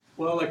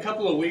Well, a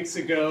couple of weeks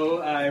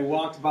ago, I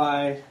walked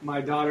by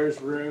my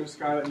daughter's room,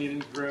 Scarlett and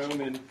Eden's room,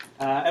 and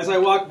as I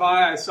walked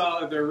by, I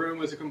saw that their room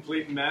was a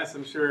complete mess.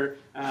 I'm sure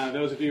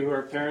those of you who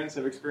are parents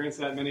have experienced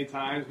that many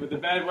times, but the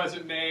bed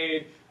wasn't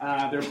made,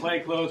 their play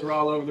clothes were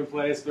all over the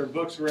place, their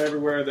books were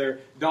everywhere, their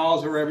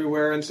dolls were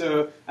everywhere, and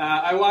so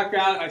I walk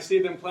out, I see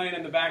them playing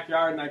in the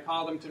backyard, and I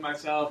call them to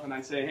myself, and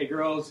I say, hey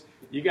girls,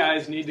 you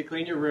guys need to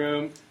clean your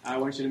room. I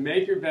want you to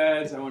make your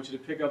beds. I want you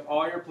to pick up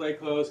all your play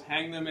clothes,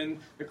 hang them in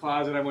the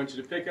closet. I want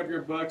you to pick up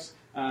your books,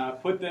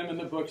 put them in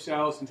the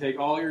bookshelves, and take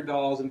all your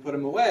dolls and put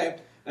them away.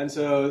 And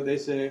so they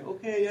say,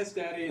 okay, yes,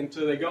 Daddy. And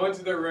so they go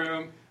into their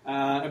room.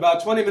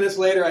 About 20 minutes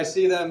later, I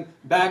see them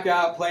back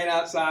out playing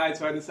outside,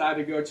 so I decide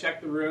to go check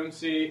the room,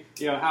 see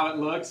how it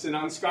looks. And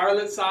on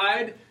Scarlett's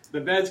side, the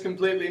bed's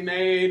completely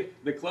made,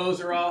 the clothes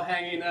are all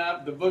hanging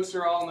up, the books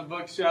are all on the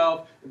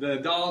bookshelf, the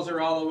dolls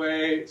are all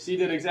away. She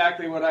did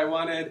exactly what I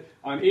wanted.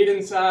 On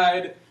Eden's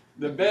side,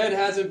 the bed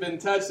hasn't been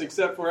touched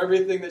except for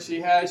everything that she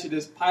had. She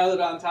just piled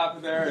it on top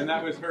of there, and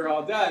that was her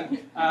all done.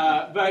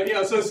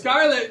 So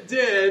Scarlett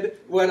did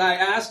what I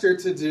asked her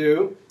to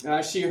do.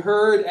 She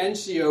heard and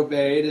she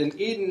obeyed.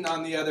 And Eden,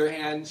 on the other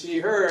hand, she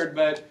heard,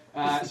 but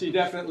she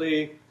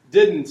definitely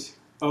didn't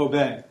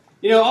obey.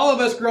 All of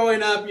us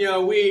growing up,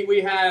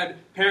 we had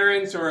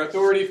parents or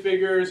authority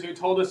figures who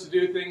told us to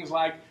do things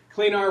like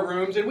clean our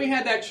rooms, and we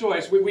had that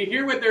choice. We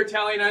hear what they're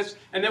telling us,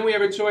 and then we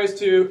have a choice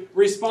to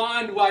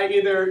respond by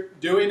either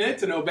doing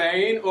it and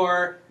obeying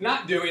or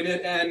not doing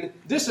it and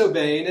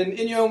disobeying.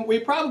 And we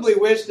probably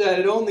wish that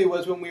it only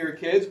was when we were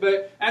kids,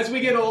 but as we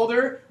get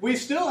older, we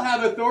still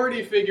have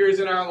authority figures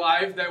in our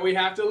life that we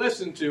have to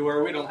listen to,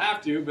 or we don't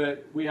have to,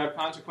 but we have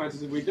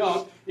consequences if we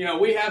don't.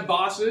 We have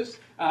bosses.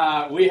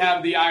 We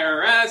have the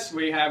IRS,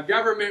 we have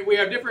government, we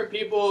have different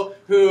people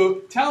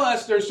who tell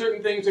us there's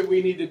certain things that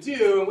we need to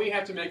do, and we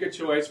have to make a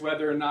choice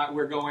whether or not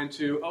we're going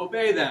to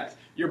obey that.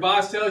 Your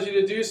boss tells you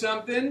to do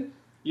something,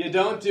 you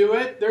don't do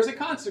it, there's a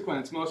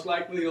consequence. Most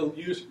likely you'll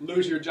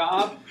lose your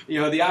job. The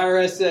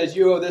IRS says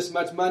you owe this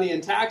much money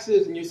in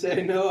taxes, and you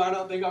say, no, I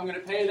don't think I'm going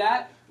to pay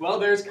that. Well,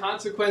 there's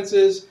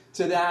consequences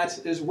to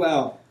that as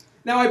well.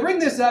 Now, I bring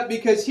this up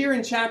because here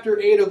in chapter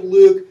 8 of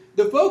Luke,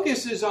 the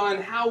focus is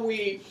on how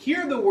we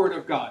hear the Word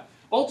of God.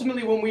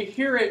 Ultimately, when we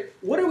hear it,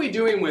 what are we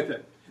doing with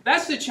it?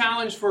 That's the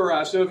challenge for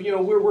us.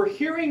 We're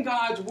hearing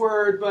God's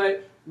Word,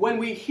 but when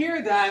we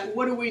hear that,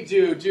 what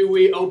do? Do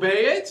we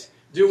obey it?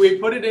 Do we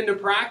put it into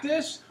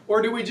practice?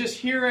 Or do we just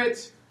hear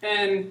it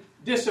and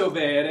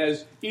disobey it,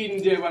 as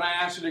Eden did when I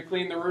asked her to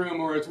clean the room,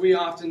 or as we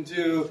often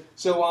do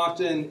so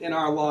often in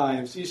our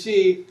lives? You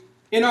see,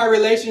 in our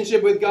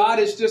relationship with God,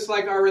 it's just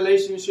like our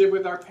relationship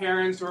with our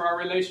parents or our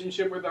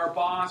relationship with our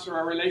boss or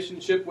our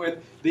relationship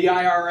with the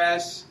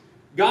IRS.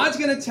 God's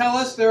going to tell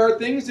us there are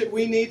things that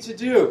we need to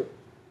do,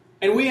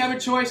 and we have a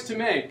choice to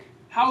make.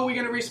 How are we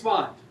going to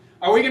respond?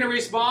 Are we going to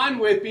respond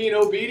with being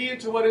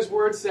obedient to what His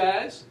Word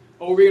says,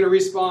 or are we going to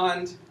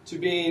respond to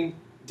being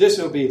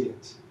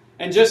disobedient?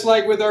 And just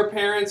like with our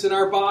parents and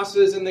our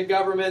bosses and the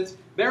government,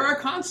 there are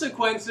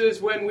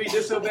consequences when we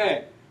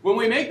disobey. When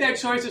we make that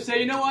choice to say,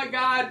 you know what,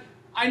 God,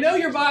 I know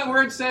your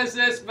word says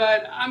this,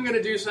 but I'm going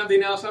to do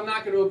something else. I'm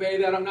not going to obey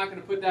that. I'm not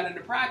going to put that into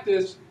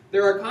practice.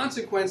 There are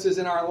consequences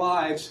in our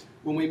lives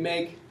when we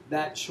make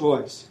that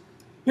choice.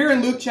 Here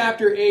in Luke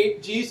chapter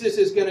 8, Jesus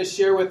is going to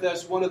share with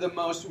us one of the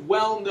most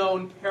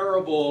well-known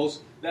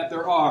parables that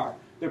there are.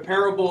 The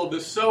parable of the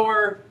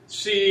sower,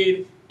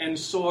 seed, and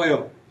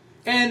soil.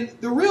 And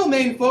the real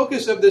main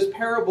focus of this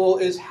parable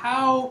is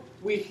how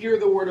we hear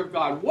the Word of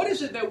God. What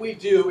is it that we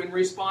do in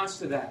response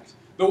to that?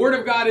 The Word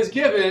of God is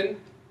given.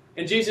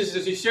 And Jesus,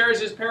 as He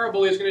shares His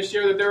parable, is going to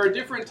share that there are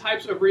different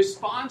types of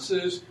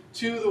responses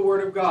to the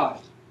Word of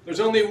God. There's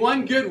only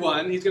one good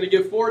one. He's going to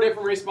give 4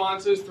 different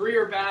responses. 3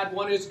 are bad,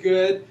 1 is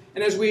good.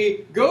 And as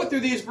we go through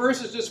these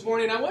verses this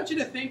morning, I want you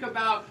to think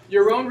about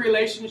your own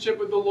relationship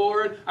with the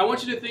Lord. I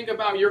want you to think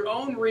about your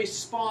own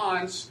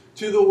response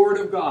to the Word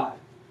of God.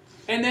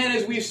 And then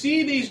as we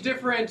see these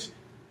different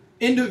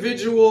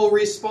individual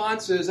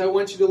responses, I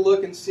want you to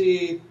look and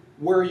see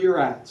where you're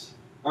at.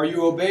 Are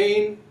you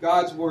obeying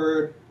God's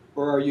Word,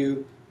 or are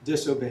you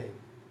disobeying?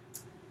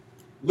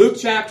 Luke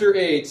chapter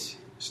 8,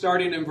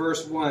 starting in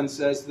verse 1,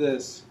 says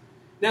this.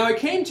 Now it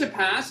came to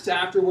pass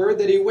afterward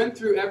that He went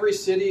through every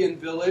city and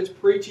village,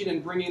 preaching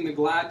and bringing the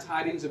glad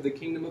tidings of the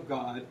kingdom of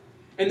God.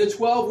 And the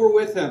 12 were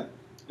with Him,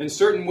 and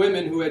certain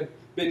women who had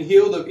been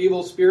healed of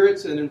evil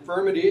spirits and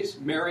infirmities,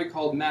 Mary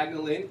called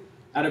Magdalene,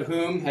 out of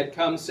whom had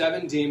come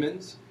 7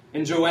 demons,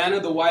 and Joanna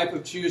the wife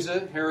of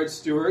Chuza, Herod's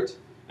steward,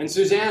 and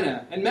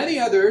Susanna, and many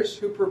others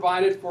who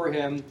provided for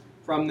Him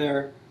from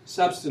their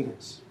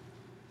substance.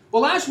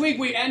 Well, last week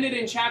we ended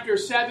in chapter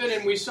 7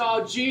 and we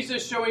saw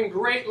Jesus showing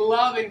great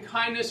love and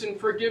kindness and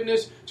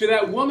forgiveness to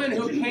that woman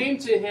who came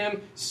to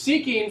Him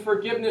seeking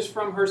forgiveness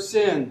from her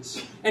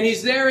sins. And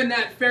He's there in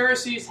that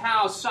Pharisee's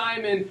house,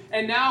 Simon,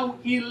 and now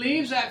He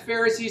leaves that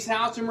Pharisee's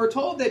house, and we're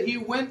told that He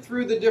went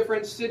through the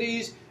different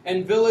cities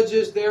and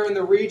villages there in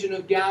the region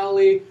of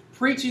Galilee,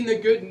 preaching the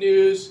good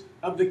news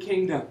of the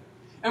kingdom.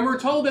 And we're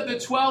told that the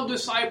 12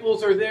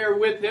 disciples are there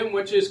with him,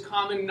 which is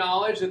common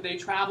knowledge that they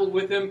traveled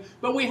with him.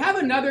 But we have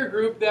another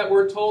group that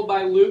we're told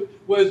by Luke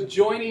was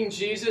joining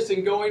Jesus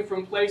and going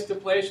from place to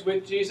place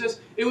with Jesus.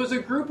 It was a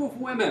group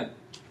of women.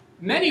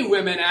 Many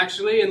women,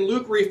 actually, and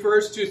Luke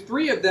refers to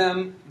 3 of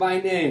them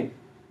by name.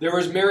 There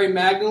was Mary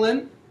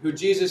Magdalene, who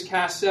Jesus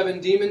cast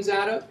 7 demons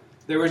out of.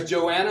 There was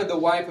Joanna, the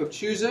wife of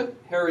Chuza,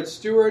 Herod's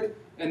steward,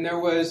 and there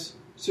was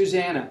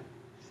Susanna.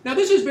 Now,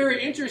 this is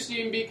very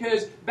interesting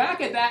because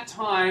back at that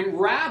time,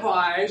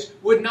 rabbis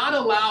would not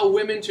allow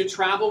women to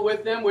travel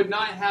with them, would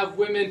not have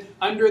women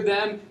under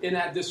them in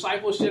that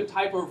discipleship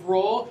type of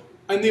role.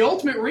 And the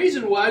ultimate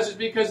reason is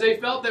because they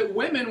felt that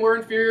women were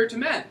inferior to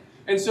men.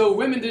 And so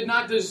women did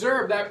not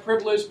deserve that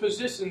privileged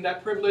position,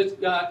 that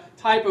privileged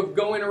type of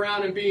going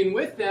around and being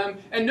with them.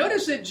 And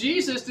notice that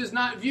Jesus does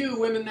not view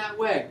women that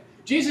way.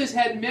 Jesus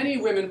had many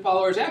women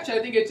followers. Actually,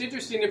 I think it's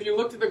interesting, if you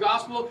look at the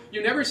gospel,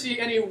 you never see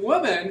any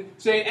woman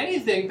say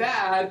anything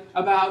bad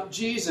about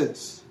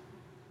Jesus.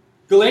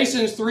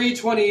 Galatians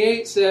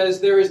 3:28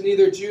 says, "There is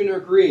neither Jew nor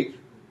Greek,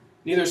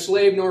 neither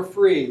slave nor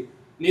free,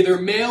 neither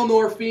male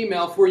nor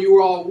female, for you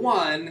are all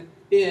one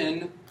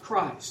in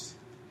Christ."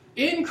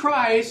 In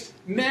Christ,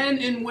 men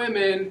and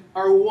women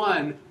are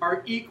one,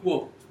 are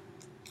equal.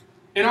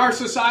 In our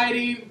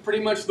society,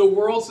 pretty much the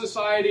world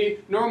society,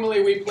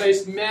 normally we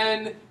place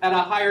men at a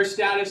higher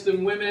status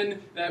than women.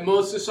 In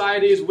most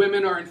societies,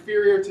 women are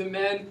inferior to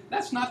men.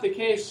 That's not the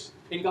case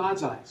in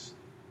God's eyes.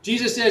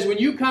 Jesus says, when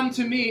you come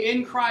to me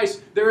in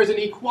Christ, there is an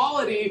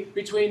equality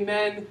between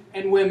men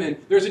and women.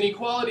 There's an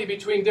equality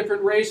between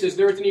different races.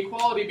 There is an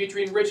equality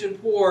between rich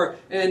and poor.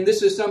 And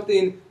this is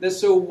something that's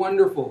so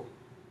wonderful.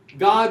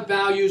 God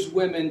values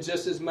women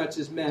just as much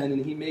as men,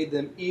 and he made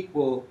them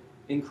equal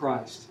in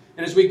Christ.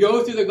 And as we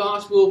go through the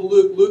Gospel of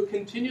Luke, Luke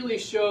continually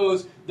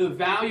shows the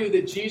value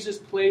that Jesus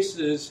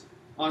places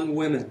on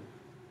women.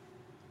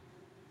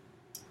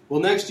 Well,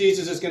 next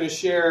Jesus is going to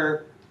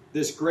share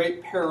this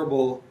great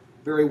parable,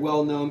 very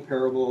well-known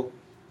parable,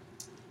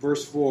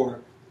 verse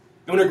 4.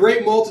 And when a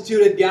great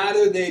multitude had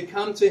gathered, they had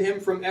come to him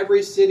from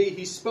every city.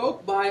 He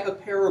spoke by a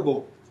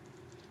parable.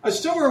 A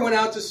sower went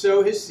out to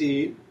sow his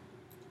seed,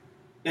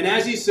 and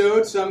as he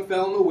sowed, some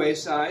fell on the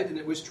wayside, and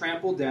it was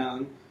trampled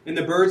down, and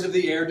the birds of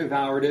the air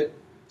devoured it.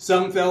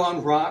 Some fell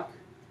on rock,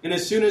 and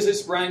as soon as it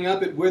sprang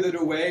up, it withered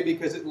away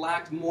because it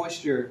lacked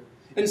moisture.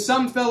 And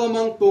some fell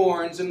among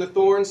thorns, and the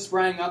thorns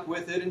sprang up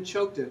with it and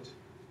choked it.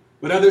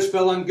 But others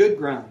fell on good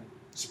ground,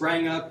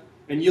 sprang up,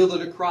 and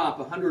yielded a crop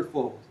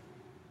 100-fold.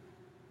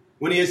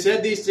 When he had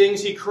said these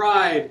things, he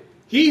cried,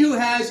 "He who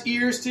has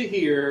ears to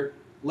hear,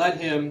 let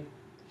him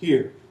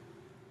hear."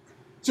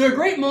 So a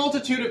great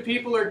multitude of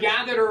people are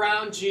gathered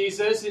around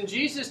Jesus, and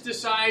Jesus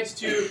decides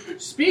to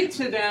speak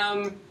to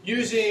them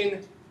using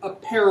a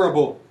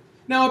parable.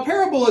 Now, a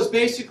parable is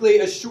basically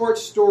a short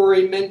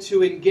story meant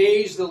to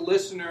engage the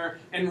listener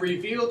and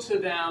reveal to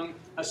them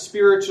a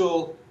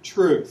spiritual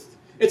truth.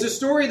 It's a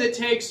story that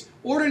takes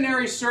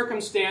ordinary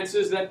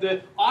circumstances that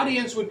the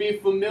audience would be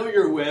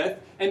familiar with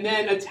and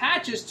then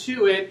attaches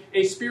to it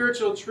a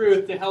spiritual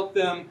truth to help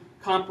them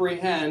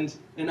comprehend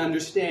and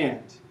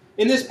understand.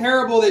 In this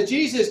parable that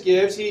Jesus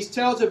gives, he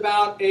tells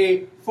about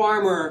a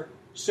farmer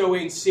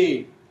sowing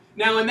seed.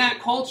 Now, in that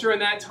culture, in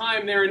that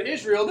time there in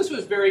Israel, this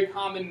was very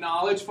common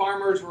knowledge.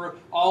 Farmers were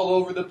all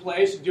over the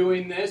place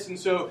doing this, and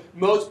so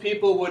most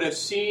people would have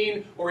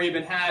seen or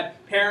even had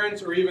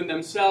parents or even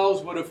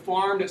themselves would have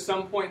farmed at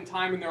some point in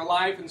time in their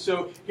life. And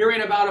so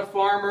hearing about a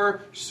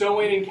farmer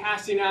sowing and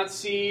casting out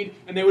seed,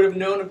 and they would have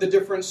known of the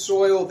different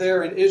soil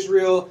there in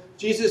Israel,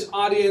 Jesus'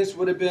 audience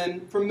would have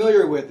been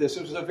familiar with this.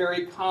 It was a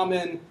very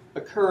common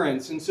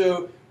occurrence. And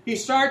so he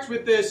starts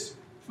with this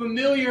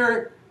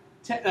familiar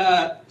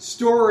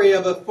story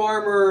of a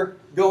farmer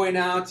going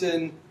out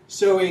and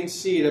sowing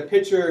seed, a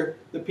picture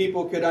the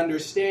people could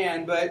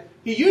understand. But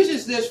he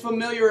uses this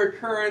familiar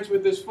occurrence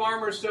with this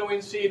farmer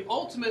sowing seed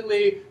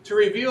ultimately to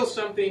reveal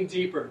something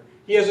deeper.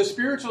 He has a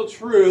spiritual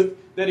truth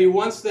that he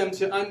wants them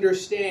to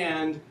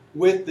understand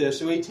with this.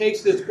 So he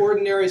takes this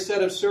ordinary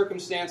set of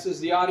circumstances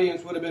the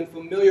audience would have been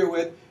familiar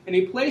with, and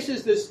he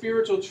places this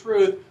spiritual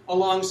truth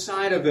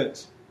alongside of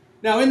it.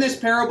 Now, in this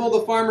parable,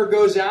 the farmer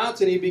goes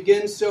out and he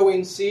begins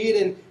sowing seed,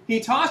 and he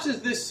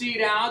tosses this seed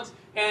out.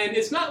 And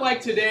it's not like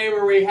today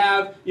where we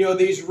have,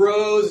 these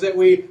rows that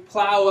we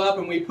plow up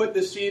and we put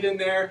the seed in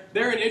there.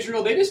 There in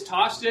Israel, they just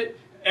tossed it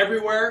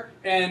everywhere,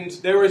 and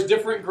there was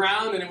different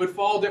ground, and it would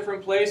fall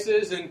different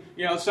places. And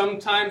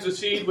sometimes the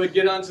seed would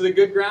get onto the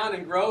good ground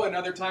and grow, and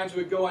other times it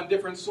would go on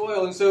different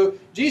soil. And so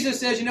Jesus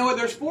says, you know what?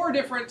 There's 4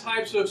 different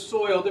types of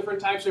soil,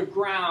 different types of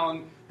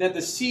ground that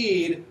the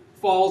seed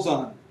falls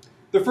on.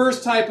 The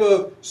first type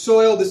of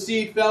soil the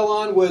seed fell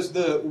on was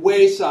the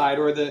wayside,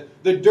 or the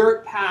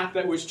dirt path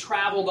that was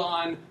traveled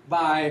on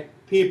by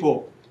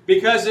people.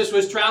 Because this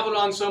was traveled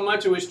on so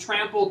much, it was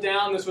trampled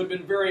down. This would have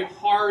been very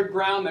hard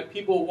ground that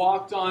people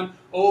walked on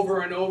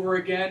over and over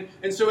again.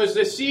 And so as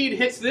the seed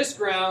hits this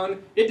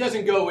ground, it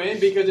doesn't go in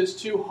because it's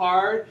too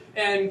hard.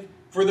 And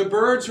For the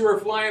birds who are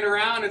flying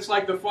around, it's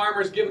like the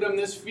farmer's giving them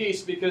this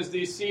feast because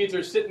these seeds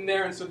are sitting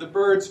there, and so the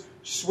birds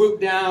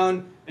swoop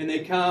down and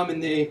they come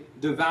and they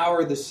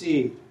devour the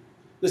seed.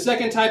 The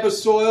second type of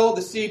soil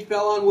the seed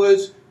fell on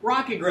was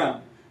rocky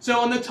ground. So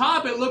on the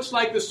top it looks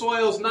like the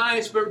soil's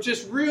nice, but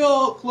just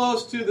real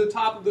close to the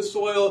top of the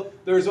soil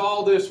there's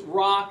all this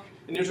rock.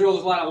 In Israel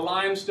there's a lot of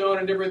limestone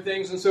and different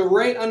things, and so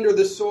right under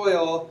the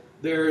soil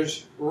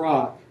there's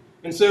rock.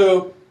 And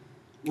so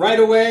right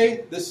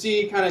away, the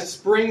seed kind of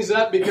springs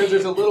up because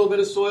there's a little bit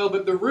of soil,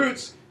 but the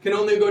roots can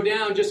only go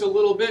down just a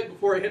little bit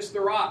before it hits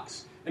the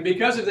rocks. And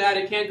because of that,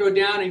 it can't go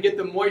down and get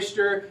the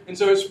moisture. And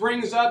so it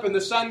springs up and the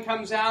sun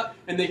comes out,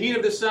 and the heat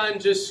of the sun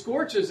just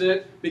scorches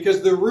it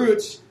because the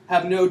roots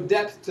have no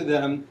depth to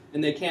them,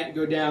 and they can't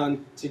go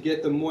down to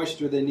get the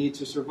moisture they need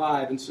to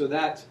survive. And so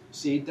that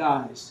seed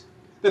dies.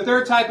 The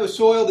third type of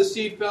soil the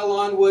seed fell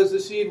on was the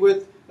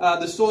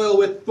soil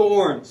with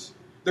thorns.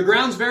 The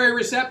ground's very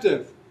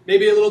receptive.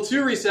 Maybe a little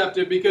too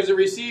receptive because it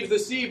receives the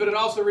seed, but it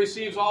also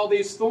receives all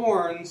these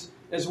thorns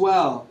as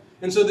well.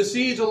 And so the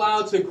seed's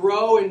allowed to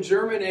grow and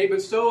germinate,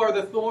 but so are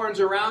the thorns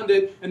around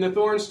it, and the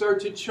thorns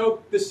start to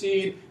choke the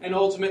seed, and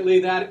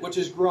ultimately that which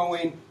is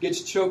growing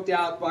gets choked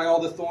out by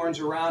all the thorns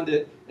around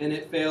it, and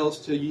it fails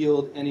to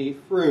yield any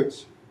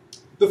fruits.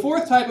 The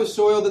fourth type of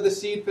soil that the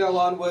seed fell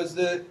on was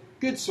the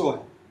good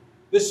soil.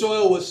 This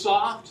soil was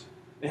soft,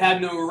 it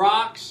had no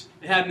rocks,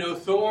 it had no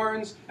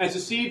thorns. As the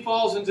seed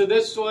falls into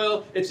this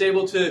soil, it's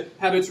able to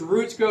have its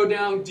roots go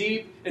down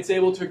deep. It's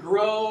able to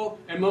grow.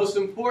 And most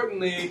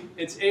importantly,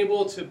 it's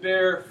able to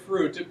bear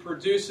fruit. It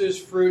produces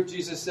fruit,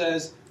 Jesus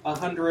says,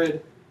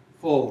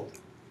 100-fold.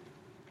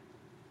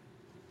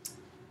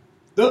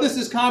 Though this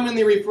is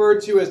commonly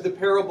referred to as the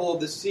parable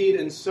of the seed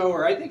and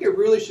sower, I think it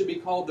really should be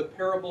called the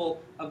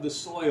parable of the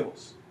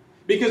soils.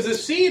 Because the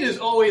seed is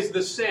always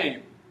the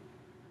same.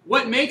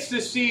 What makes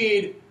the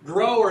seed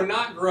grow or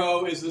not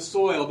grow is the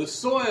soil. The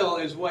soil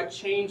is what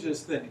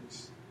changes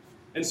things.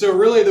 And so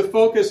really the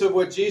focus of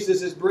what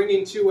Jesus is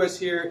bringing to us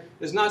here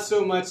is not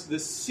so much the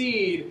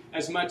seed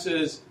as much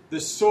as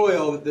the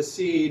soil that the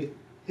seed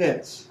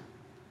hits.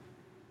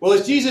 Well,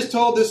 as Jesus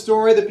told this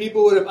story, the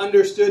people would have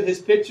understood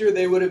his picture.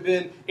 They would have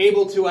been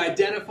able to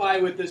identify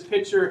with this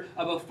picture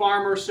of a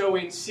farmer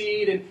sowing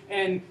seed.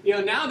 And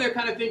now they're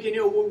kind of thinking,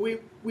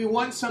 we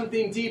want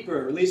something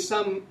deeper. At least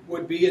some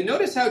would be. And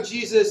notice how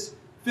Jesus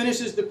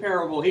finishes the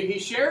parable. He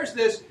shares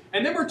this,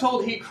 and then we're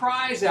told he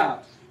cries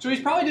out. So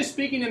he's probably just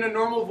speaking in a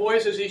normal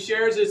voice as he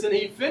shares this, and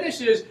he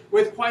finishes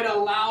with quite a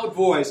loud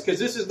voice, because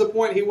this is the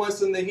point he wants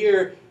them to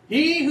hear.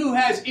 He who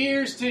has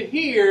ears to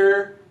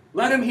hear,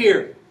 let him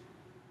hear.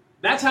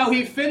 That's how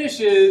he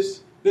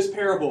finishes this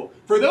parable.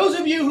 For those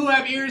of you who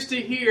have ears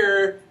to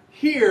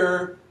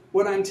hear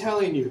what I'm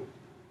telling you.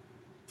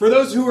 For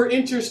those who are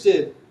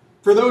interested,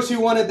 for those who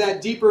wanted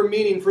that deeper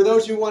meaning, for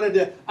those who wanted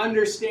to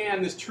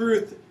understand this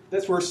truth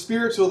that's more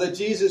spiritual that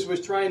Jesus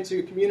was trying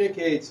to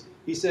communicate,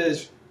 he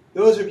says,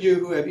 those of you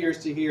who have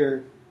ears to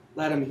hear,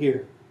 let him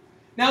hear.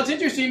 Now it's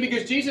interesting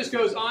because Jesus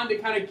goes on to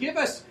kind of give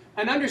us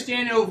an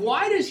understanding of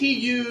why does he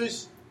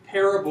use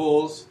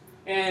parables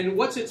and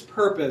what's its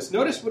purpose.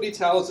 Notice what he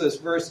tells us,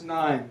 verse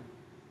 9.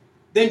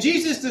 Then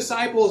Jesus'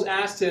 disciples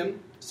asked him,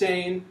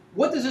 saying,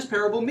 what does this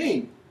parable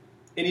mean?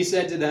 And he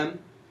said to them,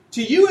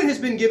 to you it has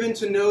been given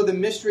to know the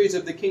mysteries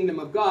of the kingdom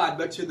of God,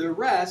 but to the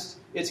rest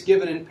it's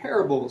given in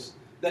parables,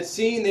 that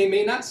seeing they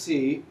may not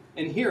see,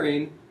 and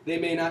hearing they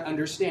may not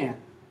understand.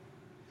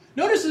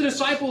 Notice the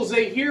disciples,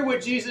 they hear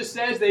what Jesus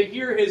says. They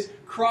hear his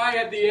cry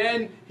at the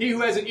end. He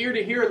who has an ear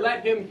to hear,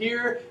 let him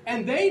hear.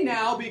 And they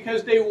now,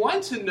 because they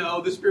want to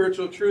know the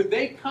spiritual truth,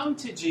 they come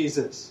to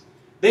Jesus.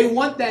 They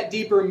want that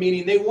deeper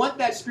meaning. They want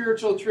that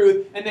spiritual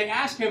truth. And they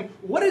ask him,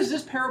 what does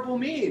this parable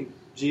mean,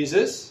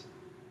 Jesus?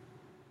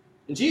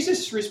 And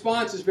Jesus'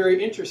 response is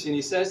very interesting.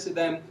 He says to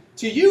them,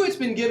 to you it's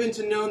been given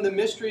to know the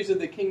mysteries of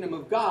the kingdom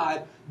of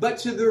God, but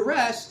to the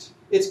rest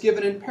it's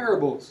given in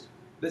parables,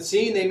 that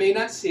seeing they may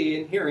not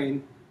see, and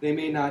hearing they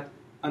may not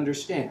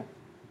understand.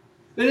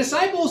 The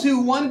disciples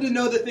who wanted to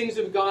know the things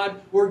of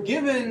God were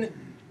given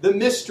the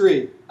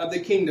mystery of the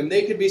kingdom.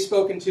 They could be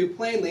spoken to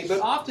plainly,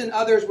 but often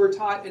others were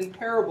taught in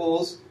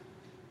parables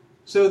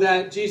so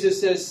that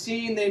Jesus says,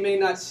 seeing they may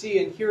not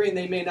see and hearing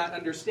they may not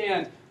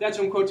understand. That's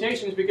some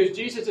quotations because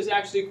Jesus is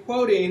actually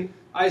quoting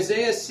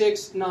Isaiah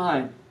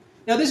 6:9.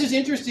 Now this is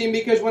interesting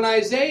because when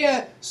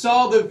Isaiah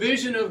saw the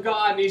vision of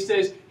God and he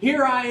says,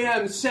 here I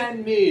am,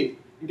 send me.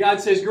 And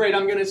God says, great,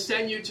 I'm going to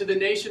send you to the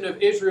nation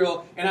of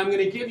Israel, and I'm going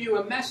to give you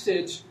a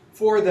message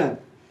for them.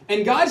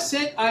 And God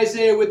sent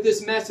Isaiah with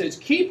this message.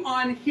 Keep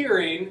on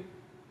hearing,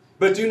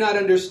 but do not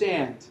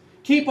understand.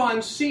 Keep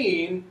on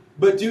seeing,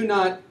 but do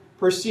not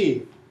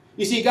perceive.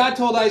 You see, God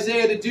told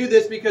Isaiah to do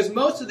this because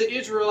most of the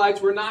Israelites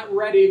were not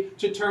ready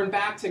to turn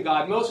back to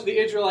God. Most of the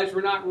Israelites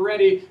were not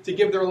ready to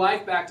give their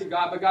life back to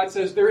God. But God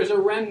says there is a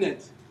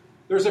remnant.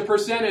 There's a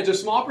percentage, a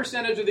small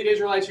percentage of the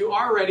Israelites who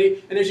are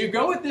ready. And as you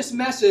go with this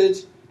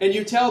message, and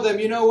you tell them,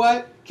 you know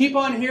what? Keep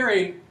on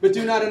hearing, but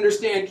do not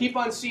understand. Keep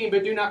on seeing,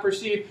 but do not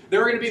perceive.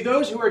 There are going to be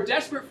those who are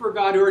desperate for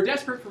God, who are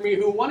desperate for me,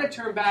 who want to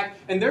turn back,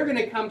 and they're going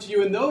to come to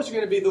you, and those are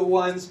going to be the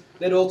ones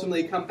that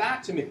ultimately come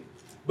back to me.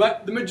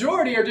 But the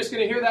majority are just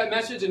going to hear that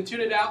message and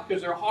tune it out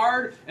because they're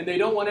hard, and they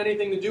don't want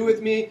anything to do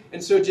with me.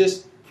 And so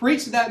just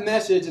preach that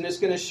message, and it's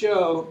going to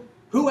show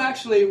who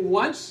actually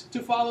wants to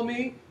follow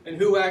me and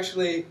who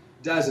actually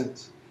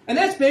doesn't. And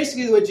that's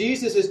basically what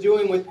Jesus is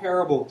doing with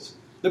parables.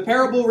 The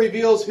parable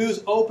reveals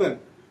who's open,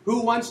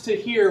 who wants to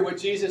hear what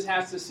Jesus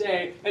has to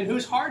say, and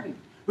who's hardened,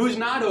 who's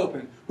not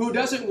open, who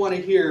doesn't want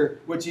to hear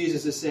what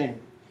Jesus is saying.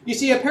 You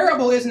see, a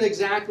parable isn't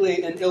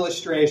exactly an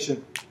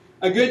illustration.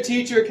 A good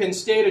teacher can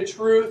state a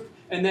truth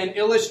and then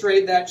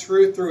illustrate that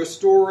truth through a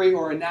story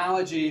or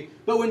analogy.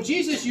 But when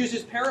Jesus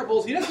uses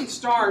parables, he doesn't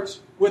start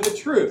with the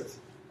truth.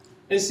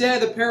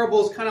 Instead, the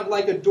parable is kind of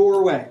like a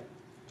doorway.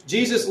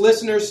 Jesus'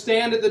 listeners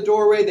stand at the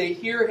doorway, they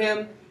hear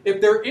him.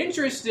 If they're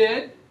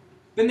interested,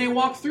 then they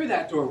walk through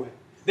that doorway.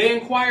 They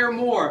inquire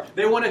more.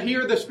 They want to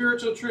hear the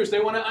spiritual truths. They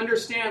want to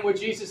understand what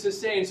Jesus is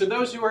saying. So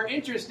those who are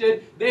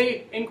interested,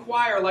 they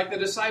inquire like the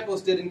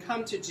disciples did and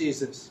come to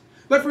Jesus.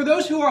 But for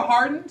those who are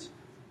hardened,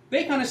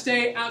 they kind of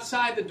stay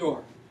outside the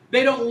door.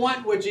 They don't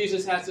want what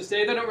Jesus has to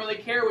say. They don't really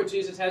care what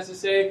Jesus has to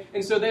say.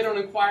 And so they don't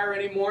inquire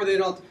anymore. They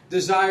don't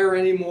desire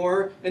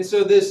anymore. And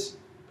so this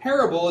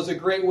parable is a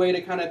great way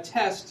to kind of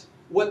test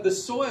what the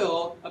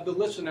soil of the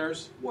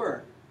listeners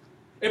were.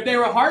 If they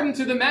were hardened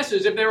to the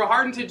message, if they were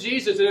hardened to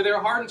Jesus, and if they were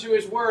hardened to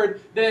his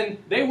word, then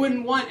they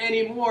wouldn't want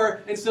any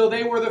more. And so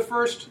they were the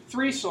first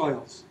three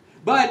soils.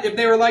 But if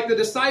they were like the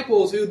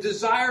disciples who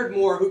desired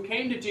more, who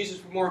came to Jesus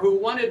for more, who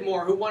wanted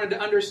more, who wanted to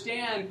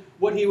understand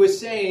what he was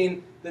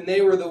saying, then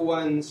they were the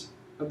ones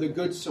of the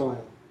good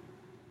soil.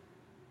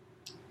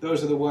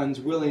 Those are the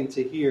ones willing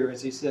to hear,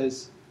 as he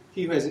says,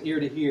 he who has an ear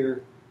to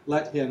hear,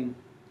 let him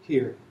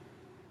hear.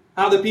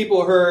 How the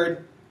people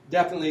heard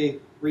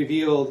definitely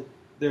revealed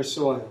their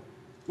soil.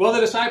 Well,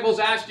 the disciples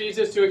asked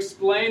Jesus to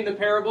explain the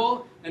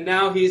parable, and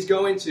now he's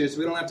going to, so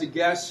we don't have to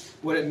guess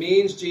what it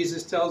means.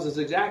 Jesus tells us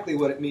exactly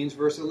what it means,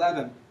 verse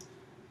 11.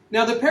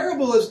 Now the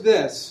parable is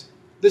this: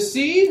 the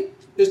seed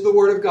is the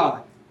word of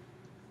God.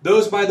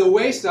 Those by the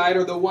wayside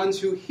are the ones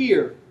who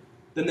hear.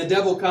 Then the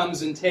devil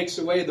comes and takes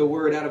away the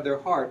word out of their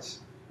hearts,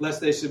 lest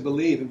they should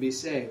believe and be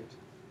saved.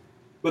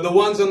 But the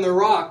ones on the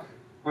rock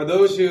are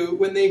those who,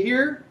 when they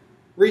hear,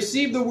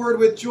 receive the word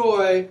with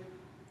joy,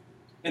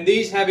 and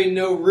these having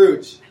no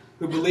root,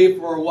 who believe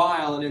for a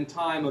while and in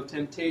time of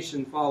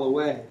temptation fall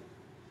away.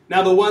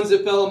 Now the ones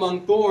that fell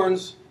among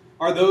thorns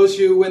are those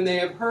who, when they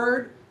have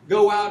heard,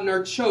 go out and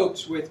are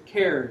choked with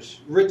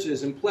cares,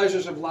 riches, and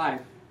pleasures of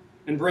life,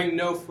 and bring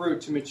no fruit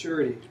to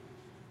maturity.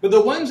 But the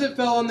ones that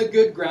fell on the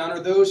good ground are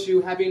those who,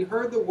 having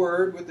heard the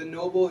word with a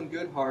noble and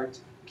good heart,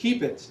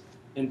 keep it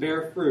and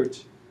bear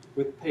fruit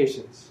with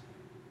patience.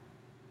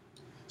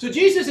 So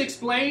Jesus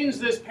explains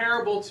this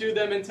parable to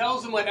them and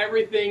tells them what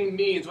everything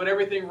means, what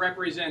everything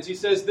represents. He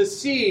says the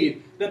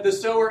seed that the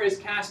sower is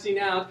casting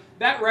out,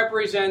 that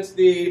represents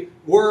the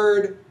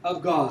Word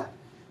of God.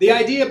 The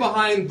idea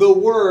behind the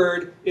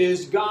Word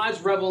is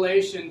God's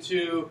revelation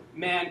to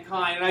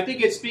mankind. And I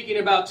think it's speaking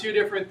about two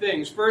different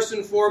things. First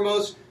and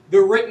foremost, the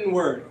written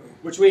Word,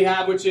 which we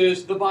have, which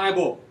is the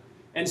Bible.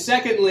 And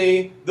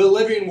secondly, the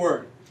living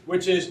Word,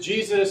 which is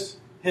Jesus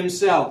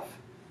himself.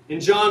 In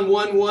John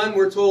 1:1,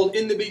 we're told,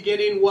 in the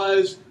beginning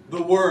was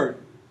the Word.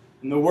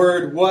 And the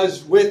Word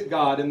was with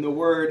God, and the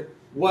Word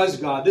was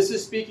God. This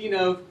is speaking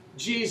of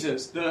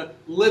Jesus, the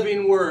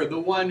living Word, the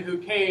one who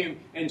came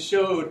and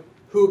showed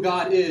who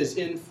God is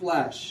in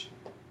flesh.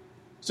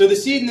 So the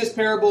seed in this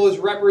parable is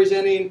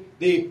representing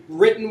the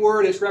written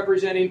Word, it's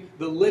representing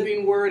the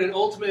living Word, and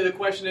ultimately the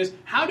question is,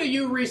 how do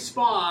you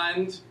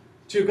respond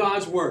to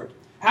God's Word?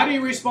 How do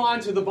you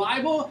respond to the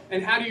Bible,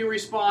 and how do you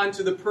respond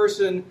to the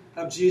person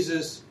of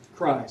Jesus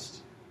Christ?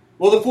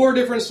 Well, the four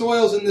different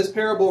soils in this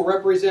parable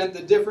represent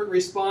the different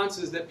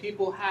responses that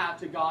people have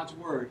to God's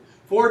Word.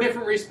 Four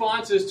different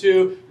responses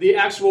to the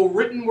actual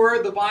written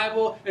Word, the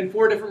Bible, and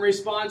four different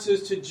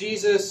responses to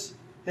Jesus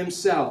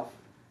himself.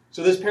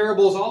 So this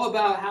parable is all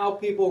about how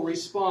people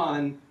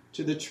respond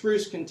to the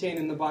truths contained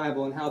in the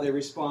Bible and how they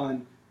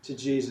respond to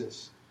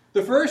Jesus.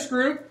 The first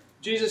group,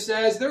 Jesus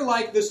says, they're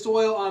like the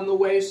soil on the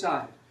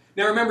wayside.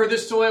 Now remember,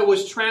 this soil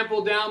was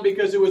trampled down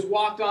because it was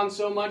walked on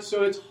so much,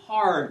 so it's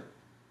hard.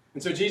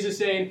 And so Jesus is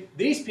saying,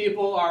 these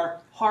people are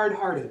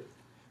hard-hearted.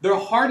 They're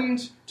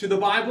hardened to the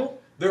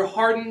Bible. They're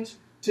hardened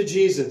to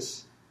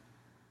Jesus.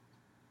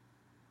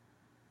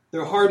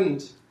 They're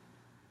hardened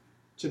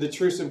to the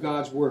truths of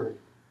God's Word.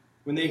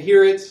 When they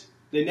hear it,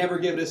 they never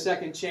give it a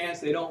second chance.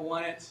 They don't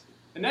want it.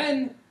 And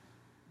then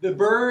the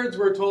birds,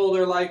 we're told,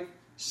 are like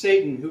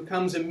Satan, who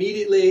comes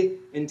immediately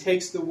and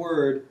takes the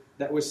word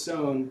that was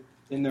sown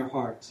in their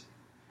heart.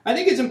 I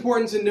think it's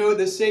important to know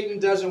that Satan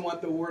doesn't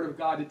want the Word of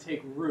God to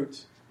take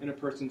root in a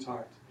person's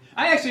heart.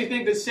 I actually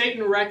think that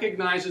Satan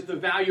recognizes the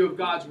value of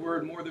God's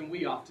Word more than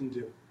we often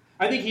do.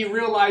 I think he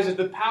realizes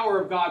the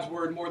power of God's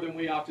word more than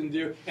we often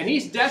do. And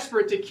he's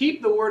desperate to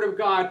keep the word of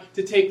God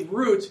to take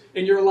root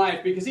in your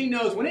life, because he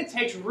knows when it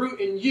takes root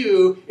in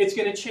you, it's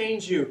going to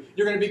change you.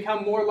 You're going to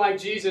become more like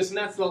Jesus, and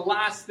that's the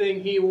last thing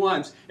he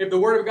wants. If the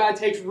word of God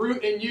takes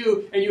root in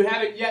you and you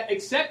haven't yet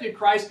accepted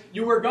Christ,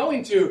 you are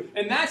going to.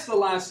 And that's the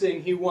last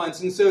thing he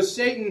wants. And so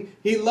Satan,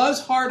 he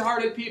loves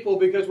hard-hearted people,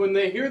 because when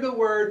they hear the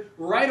word,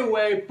 right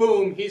away,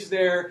 boom, he's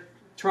there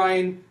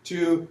trying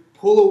to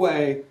pull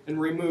away and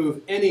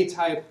remove any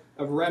type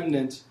of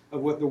remnant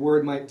of what the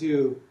word might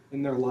do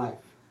in their life.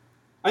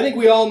 I think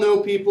we all know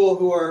people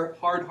who are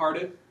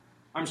hard-hearted.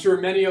 I'm sure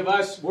many of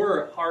us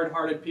were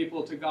hard-hearted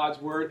people to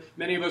God's word.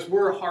 Many of us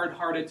were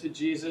hard-hearted to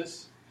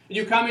Jesus.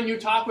 You come and you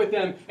talk with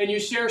them and you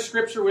share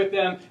scripture with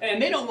them,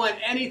 and they don't want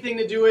anything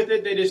to do with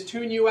it. They just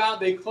tune you out.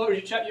 They close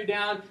you, shut you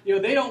down.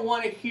 They don't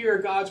want to hear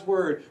God's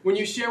word. When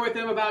you share with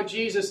them about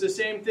Jesus, the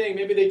same thing.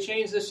 Maybe they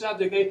change the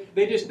subject.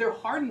 They're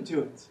hardened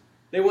to it.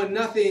 They want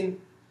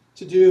nothing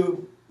to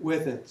do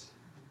with it.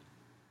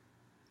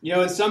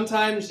 And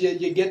sometimes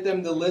you get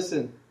them to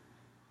listen,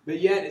 but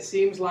yet it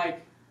seems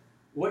like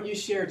what you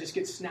share just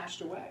gets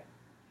snatched away.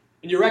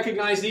 And you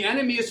recognize the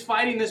enemy is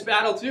fighting this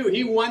battle too.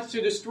 He wants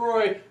to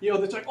destroy,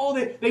 it's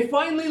like, they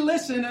finally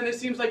listen, and it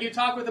seems like you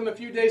talk with them a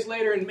few days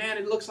later, and man,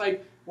 it looks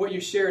like what you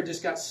shared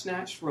just got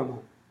snatched from them.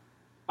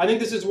 I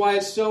think this is why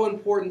it's so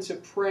important to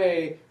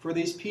pray for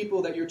these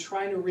people that you're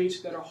trying to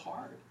reach that are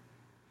hard.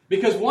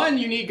 Because one,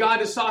 you need God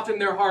to soften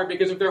their heart,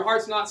 because if their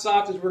heart's not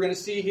soft, as we're going to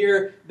see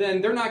here, then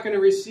they're not going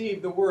to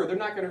receive the word. They're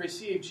not going to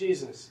receive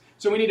Jesus.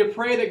 So we need to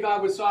pray that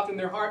God would soften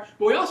their heart,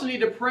 but we also need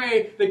to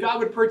pray that God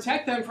would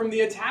protect them from the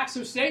attacks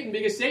of Satan,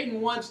 because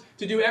Satan wants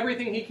to do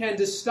everything he can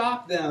to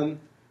stop them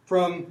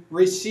from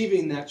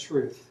receiving that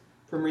truth,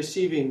 from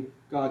receiving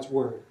God's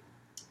word.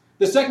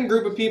 The second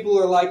group of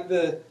people are like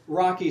the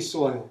rocky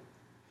soil.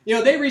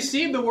 They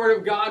receive the word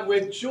of God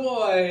with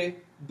joy,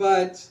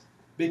 but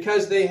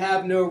because they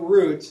have no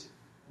root,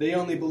 they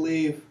only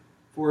believe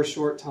for a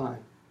short time.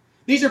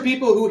 These are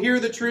people who hear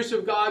the truths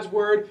of God's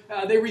word.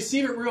 They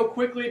receive it real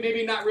quickly,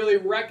 maybe not really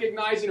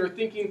recognizing or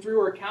thinking through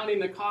or counting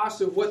the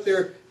cost of what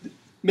they're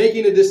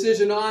making a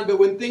decision on. But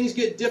when things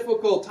get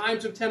difficult,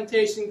 times of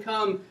temptation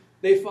come,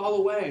 they fall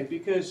away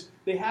because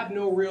they have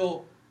no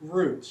real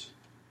roots.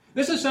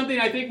 This is something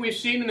I think we've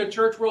seen in the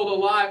church world a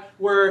lot,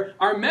 where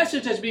our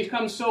message has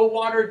become so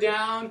watered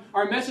down,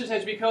 our message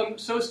has become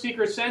so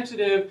seeker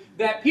sensitive,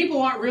 that people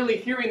aren't really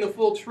hearing the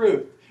full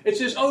truth. It's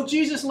just,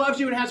 Jesus loves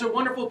you and has a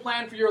wonderful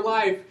plan for your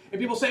life.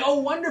 And people say,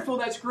 wonderful,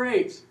 that's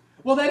great.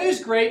 Well, that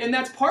is great, and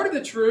that's part of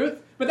the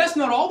truth, but that's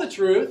not all the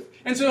truth.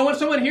 And so when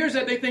someone hears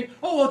that, they think,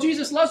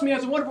 Jesus loves me,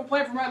 has a wonderful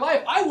plan for my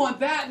life. I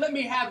want that. Let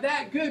me have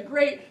that. Good,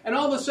 great. And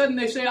all of a sudden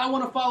they say, I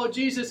want to follow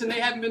Jesus, and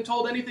they haven't been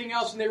told anything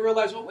else, and they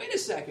realize, wait a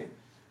second.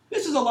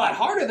 This is a lot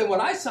harder than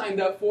what I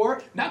signed up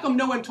for. How come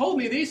no one told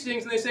me these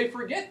things? And they say,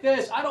 forget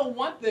this. I don't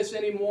want this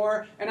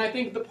anymore. And I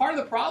think the part of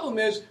the problem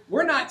is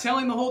we're not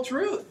telling the whole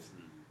truth.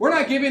 We're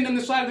not giving them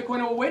the side of the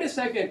coin. Wait a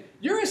second.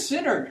 You're a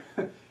sinner.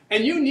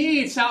 And you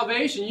need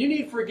salvation. You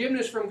need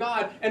forgiveness from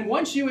God. And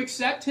once you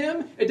accept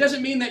Him, it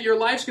doesn't mean that your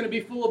life's going to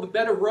be full of a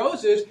bed of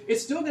roses.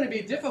 It's still going to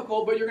be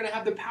difficult, but you're going to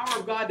have the power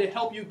of God to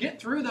help you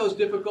get through those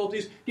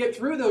difficulties, get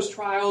through those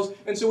trials.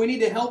 And so we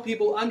need to help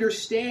people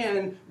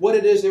understand what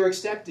it is they're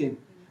accepting.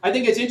 I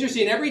think it's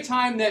interesting. Every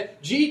time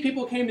that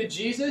people came to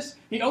Jesus,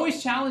 He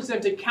always challenged them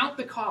to count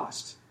the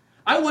cost.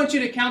 I want you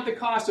to count the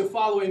cost of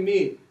following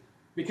me,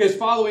 because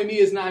following me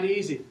is not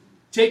easy.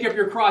 Take up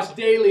your cross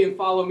daily and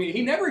follow me.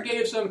 He never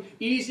gave some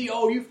easy,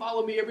 you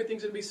follow me,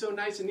 everything's going to be so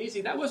nice and easy.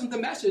 That wasn't the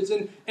message.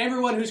 And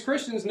everyone who's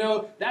Christians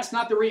know that's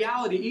not the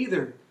reality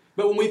either.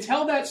 But when we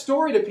tell that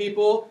story to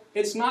people,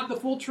 it's not the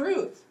full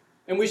truth.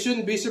 And we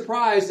shouldn't be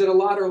surprised that a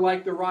lot are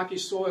like the rocky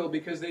soil,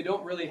 because they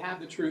don't really have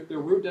the truth. Their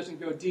root doesn't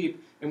go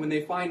deep. And when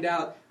they find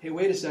out, hey,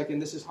 wait a second,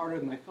 this is harder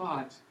than I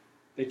thought,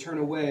 they turn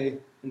away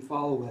and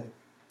fall away.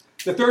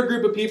 The third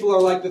group of people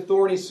are like the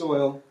thorny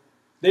soil.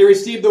 They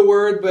receive the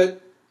word, but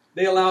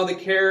they allow the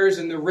cares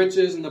and the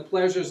riches and the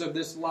pleasures of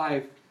this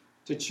life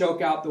to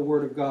choke out the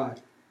word of God.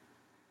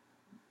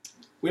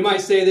 We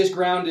might say this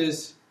ground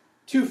is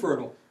too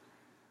fertile.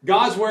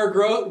 God's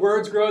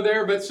words grow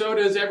there, but so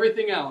does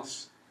everything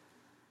else.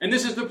 And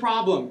this is the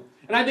problem.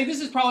 And I think this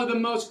is probably the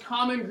most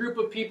common group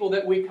of people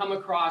that we come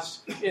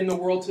across in the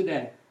world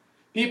today.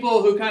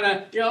 People who kind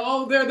of,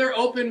 they're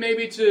open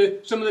maybe to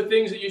some of the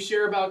things that you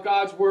share about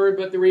God's word,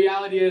 but the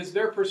reality is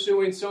they're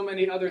pursuing so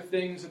many other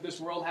things that this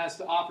world has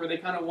to offer. They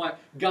kind of want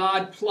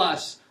God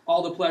plus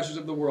all the pleasures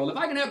of the world. If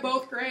I can have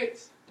both,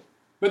 great.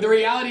 But the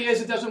reality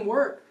is it doesn't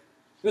work.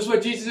 This is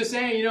what Jesus is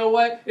saying. You know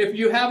what? If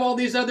you have all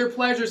these other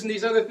pleasures and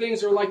these other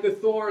things are like the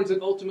thorns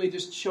that ultimately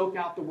just choke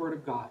out the word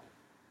of God.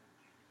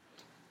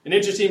 An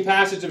interesting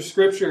passage of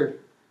Scripture.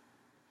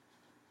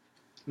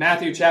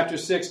 Matthew chapter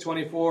 6,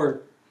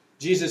 24.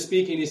 Jesus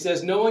speaking, He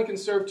says, no one can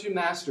serve two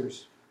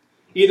masters.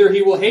 Either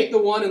he will hate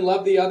the one and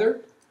love the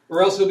other,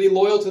 or else he'll be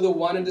loyal to the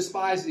one and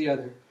despise the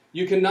other.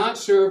 You cannot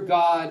serve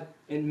God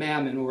and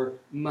mammon, or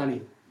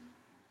money.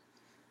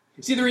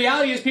 See, the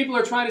reality is people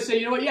are trying to say,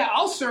 you know what, yeah,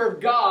 I'll serve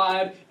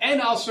God,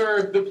 and I'll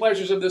serve the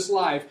pleasures of this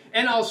life,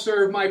 and I'll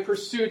serve my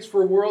pursuits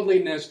for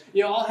worldliness.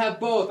 You know, I'll have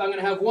both. I'm going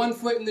to have one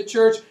foot in the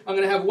church, I'm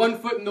going to have one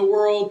foot in the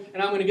world,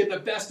 and I'm going to get the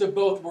best of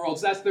both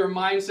worlds. That's their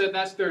mindset,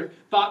 that's their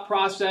thought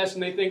process,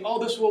 and they think,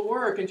 oh, this will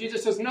work. And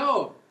Jesus says,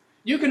 no,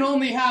 you can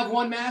only have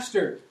one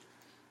master.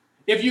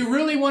 If you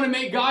really want to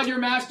make God your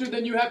master,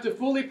 then you have to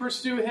fully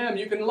pursue Him.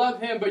 You can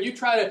love Him, but you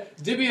try to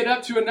divvy it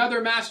up to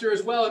another master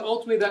as well, and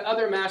ultimately that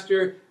other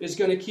master is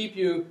going to keep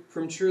you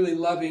from truly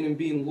loving and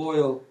being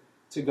loyal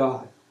to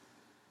God.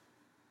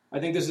 I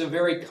think this is a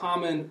very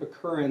common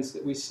occurrence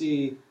that we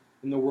see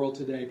in the world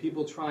today.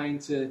 People trying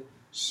to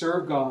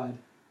serve God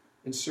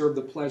and serve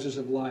the pleasures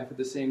of life at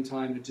the same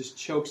time. It just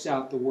chokes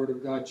out the Word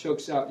of God,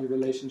 chokes out your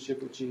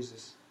relationship with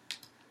Jesus.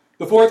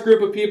 The fourth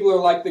group of people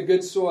are like the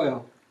good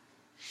soil.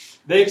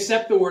 They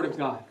accept the Word of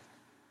God.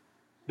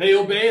 They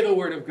obey the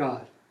Word of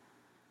God.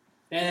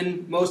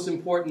 And most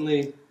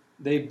importantly,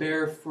 they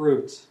bear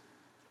fruit,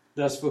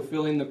 thus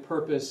fulfilling the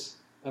purpose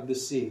of the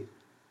seed.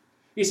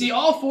 You see,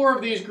 all four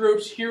of these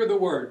groups hear the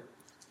Word.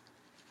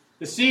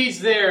 The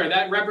seed's there,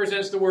 that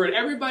represents the Word.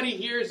 Everybody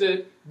hears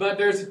it, but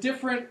there's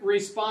different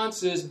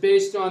responses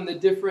based on the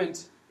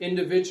different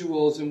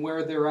individuals and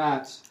where they're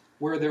at,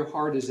 where their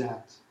heart is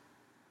at.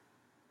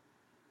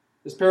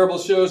 This parable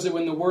shows that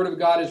when the Word of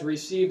God is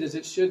received as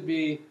it should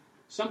be,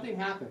 something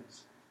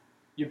happens.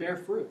 You bear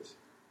fruit.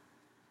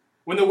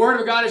 When the Word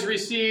of God is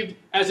received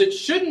as it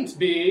shouldn't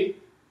be,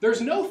 there's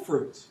no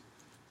fruit.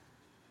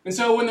 And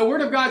so when the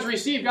Word of God is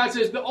received, God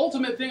says, the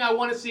ultimate thing I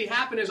want to see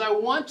happen is I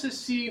want to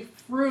see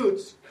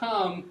fruits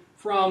come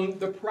from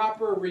the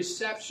proper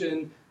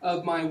reception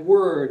of my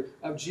Word,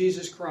 of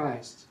Jesus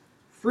Christ.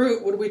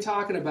 Fruit, what are we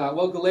talking about?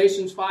 Well,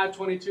 Galatians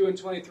 5:22 and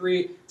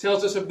 23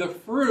 tells us of the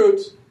fruit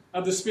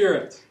of the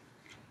Spirit.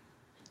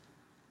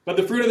 But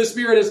the fruit of the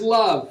Spirit is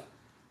love,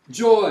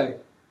 joy,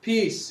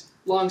 peace,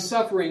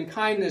 long-suffering,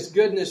 kindness,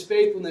 goodness,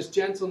 faithfulness,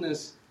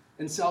 gentleness,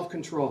 and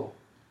self-control.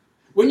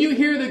 When you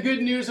hear the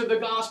good news of the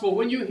gospel,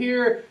 when you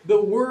hear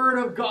the Word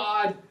of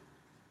God,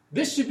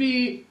 this should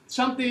be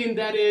something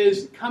that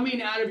is coming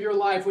out of your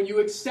life. When you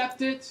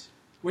accept it,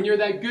 when you're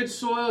that good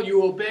soil,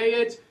 you obey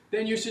it,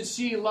 then you should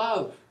see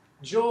love,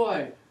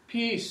 joy,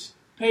 peace,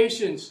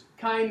 patience,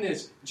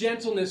 kindness,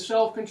 gentleness,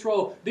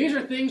 self-control. These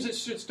are things that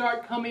should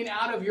start coming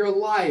out of your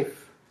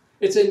life.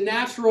 It's a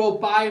natural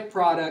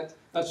byproduct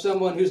of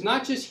someone who's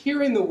not just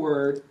hearing the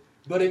Word,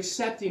 but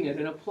accepting it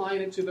and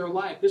applying it to their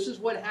life. This is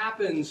what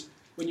happens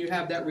when you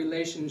have that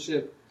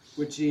relationship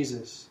with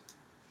Jesus.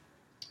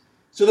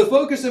 So the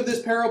focus of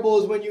this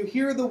parable is when you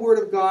hear the Word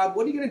of God,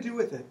 what are you going to do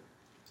with it?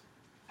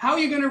 How are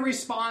you going to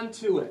respond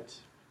to it?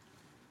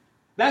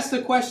 That's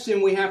the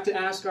question we have to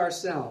ask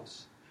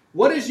ourselves.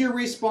 What is your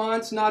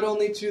response not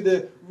only to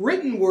the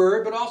written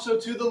Word, but also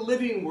to the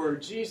living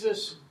Word,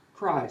 Jesus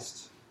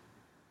Christ?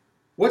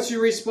 What's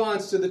your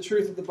response to the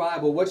truth of the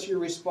Bible? What's your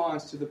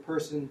response to the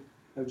person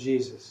of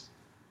Jesus?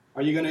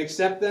 Are you going to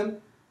accept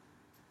them?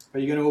 Are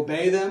you going to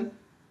obey them?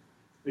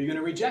 Are you going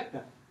to reject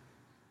them?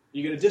 Are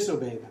you going to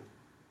disobey them?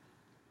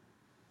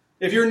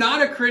 If you're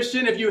not a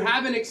Christian, if you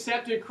haven't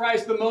accepted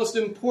Christ, the most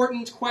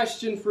important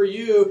question for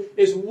you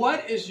is,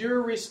 what is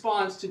your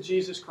response to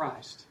Jesus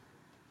Christ?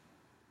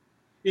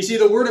 You see,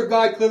 the Word of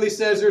God clearly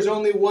says there's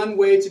only one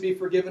way to be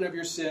forgiven of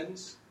your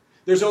sins.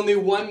 There's only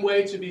one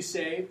way to be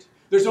saved.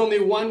 There's only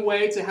one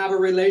way to have a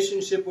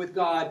relationship with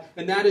God,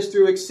 and that is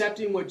through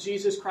accepting what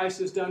Jesus Christ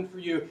has done for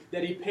you,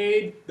 that He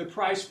paid the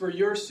price for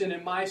your sin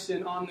and my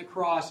sin on the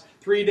cross.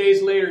 3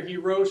 days later, He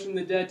rose from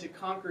the dead to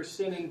conquer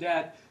sin and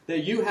death,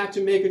 that you have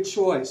to make a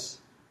choice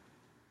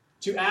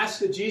to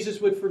ask that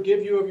Jesus would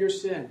forgive you of your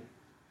sin,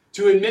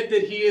 to admit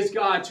that He is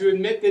God, to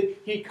admit that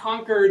He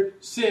conquered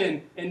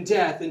sin and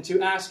death, and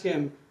to ask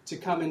Him to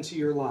come into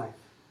your life.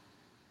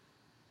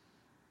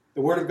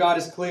 The Word of God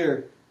is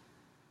clear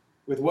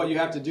with what you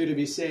have to do to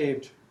be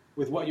saved,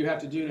 with what you have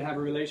to do to have a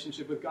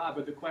relationship with God.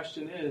 But the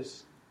question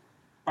is,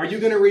 are you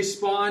going to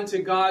respond to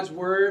God's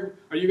Word?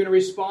 Are you going to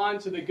respond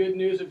to the good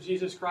news of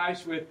Jesus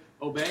Christ with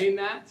obeying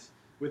that,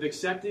 with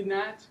accepting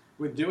that,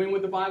 with doing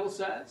what the Bible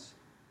says?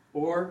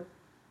 Or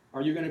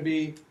are you going to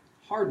be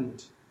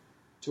hardened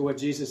to what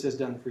Jesus has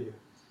done for you?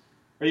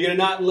 Are you going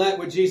to not let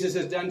what Jesus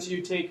has done to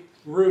you take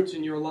root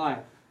in your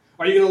life?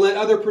 Are you going to let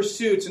other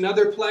pursuits and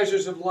other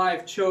pleasures of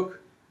life choke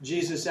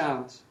Jesus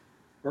out?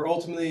 Or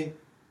ultimately,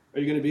 are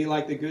you going to be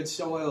like the good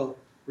soil,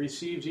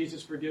 receive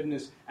Jesus'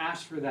 forgiveness,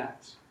 ask for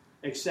that,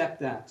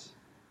 accept that,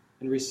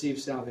 and receive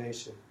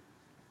salvation?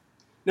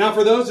 Now,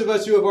 for those of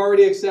us who have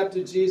already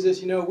accepted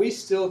Jesus, we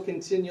still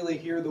continually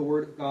hear the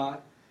Word of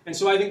God. And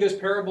so I think this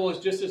parable is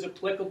just as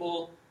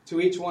applicable to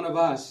each one of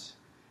us.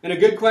 And a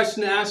good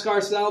question to ask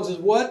ourselves is,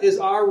 what is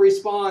our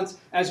response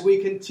as we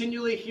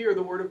continually hear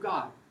the Word of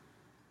God?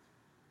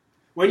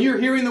 When you're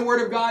hearing the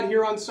Word of God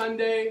here on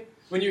Sunday,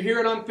 when you hear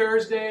it on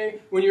Thursday,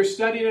 when you're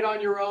studying it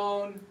on your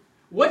own,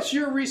 what's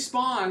your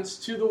response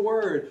to the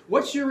Word?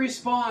 What's your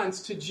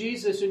response to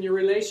Jesus and your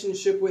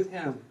relationship with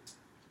Him?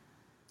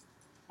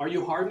 Are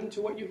you hardened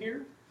to what you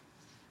hear?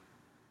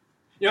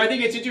 I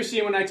think it's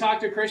interesting when I talk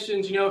to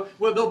Christians,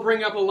 well, they'll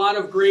bring up a lot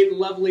of great,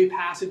 lovely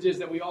passages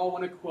that we all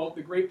want to quote,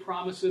 the great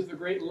promises, the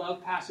great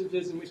love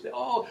passages, and we say,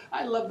 oh,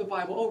 I love the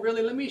Bible. Oh,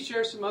 really? Let me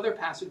share some other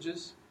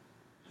passages.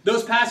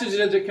 Those passages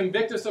that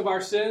convict us of our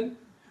sin,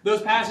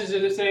 those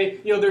passages that say,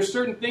 there's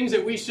certain things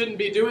that we shouldn't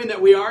be doing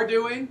that we are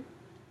doing.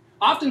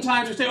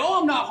 Oftentimes we say, oh,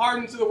 I'm not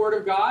hardened to the Word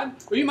of God.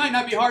 Well, you might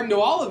not be hardened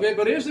to all of it,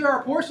 but is there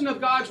a portion of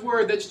God's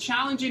Word that's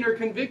challenging or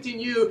convicting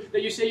you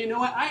that you say, you know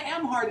what, I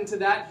am hardened to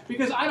that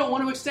because I don't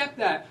want to accept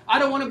that. I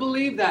don't want to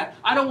believe that.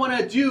 I don't want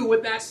to do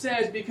what that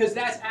says because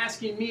that's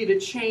asking me to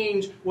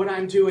change what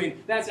I'm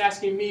doing. That's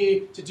asking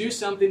me to do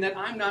something that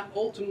I'm not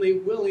ultimately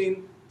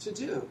willing to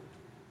do.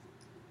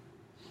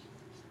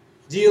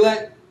 Do you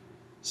let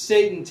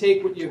Satan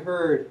take what you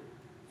heard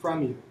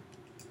from you?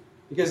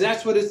 Because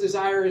that's what his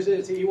desire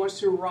is. He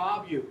wants to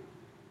rob you.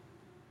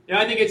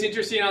 I think it's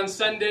interesting on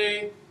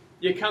Sunday,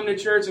 you come to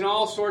church and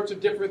all sorts of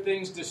different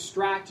things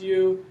distract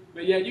you.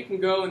 But yet you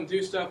can go and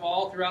do stuff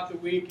all throughout the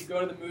week. You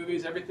go to the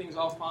movies, everything's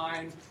all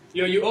fine.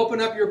 You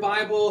open up your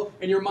Bible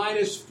and your mind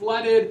is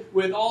flooded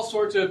with all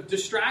sorts of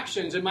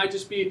distractions. It might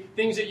just be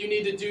things that you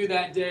need to do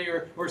that day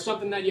or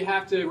something that you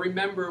have to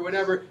remember or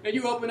whatever. And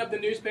you open up the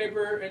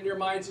newspaper and your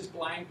mind's just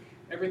blank.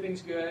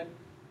 Everything's good.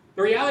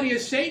 The reality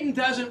is Satan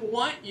doesn't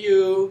want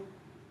you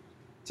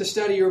to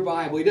study your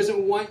Bible. He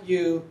doesn't want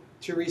you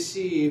to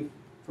receive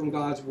from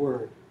God's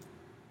Word.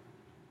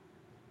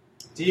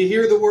 Do you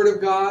hear the Word of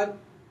God?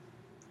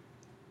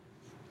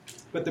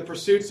 But the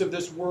pursuits of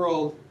this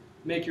world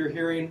make your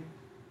hearing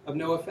of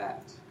no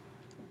effect.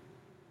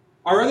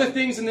 Are other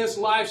things in this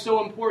life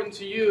so important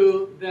to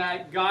you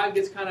that God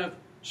gets kind of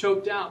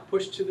choked out,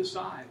 pushed to the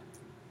side?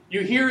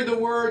 You hear the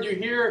Word, you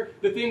hear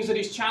the things that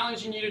He's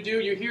challenging you to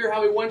do, you hear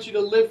how He wants you to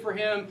live for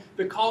Him,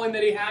 the calling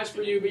that He has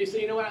for you, but you say,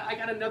 you know what, I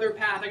got another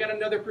path, I got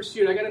another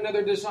pursuit, I got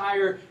another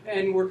desire,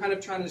 and we're kind of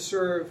trying to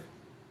serve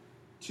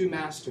two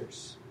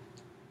masters.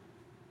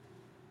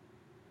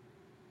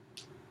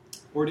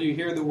 Or do you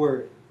hear the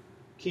Word,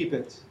 keep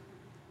it,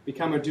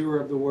 become a doer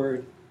of the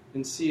Word,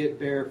 and see it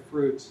bear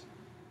fruit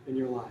in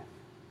your life?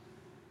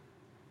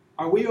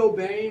 Are we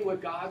obeying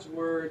what God's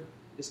Word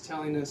is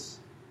telling us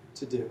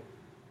to do?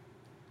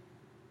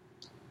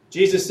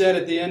 Jesus said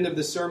at the end of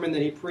the sermon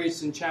that He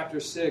preached in chapter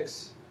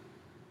 6,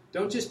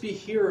 don't just be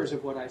hearers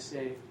of what I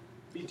say,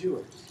 be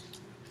doers.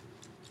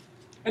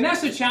 And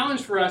that's the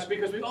challenge for us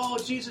because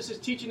Jesus'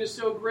 teaching is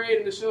so great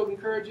and is so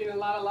encouraging and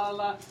la la la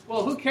la.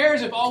 Well, who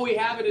cares if all we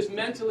have it is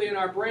mentally in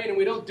our brain and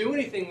we don't do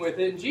anything with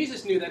it? And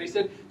Jesus knew that. He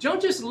said, don't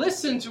just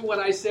listen to what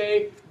I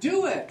say,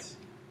 do it.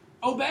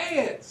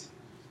 Obey it.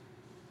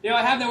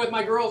 I have that with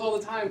my girls all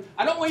the time.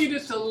 I don't want you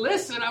just to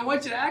listen. I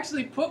want you to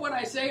actually put what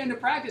I say into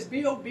practice.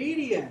 Be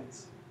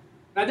obedient.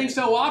 And I think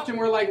so often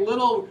we're like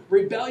little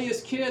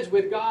rebellious kids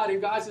with God, and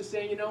God's just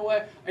saying, you know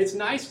what, it's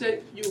nice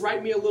that you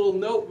write me a little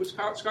note.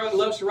 Scarlett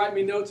loves to write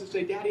me notes and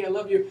say, Daddy, I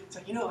love you. It's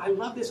like, I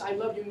love this, I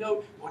love you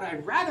note. What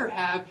I'd rather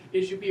have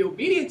is you be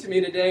obedient to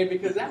me today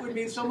because that would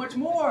mean so much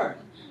more.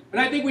 And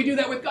I think we do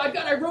that with God.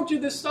 God, I wrote you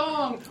this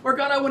song. Or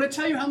God, I want to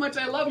tell you how much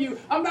I love you.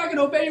 I'm not going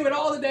to obey you at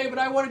all today, but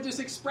I want to just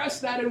express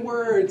that in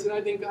words. And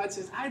I think God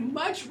says, I'd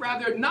much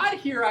rather not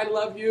hear I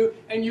love you,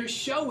 and you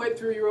show it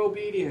through your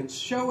obedience.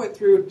 Show it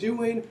through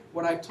doing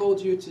what I've told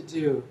you to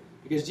do.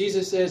 Because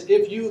Jesus says,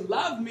 if you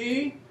love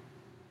me,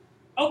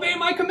 obey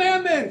my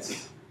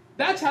commandments.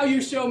 That's how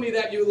you show me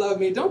that you love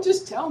me. Don't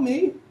just tell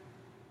me.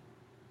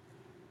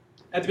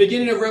 At the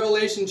beginning of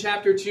Revelation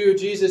chapter 2,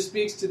 Jesus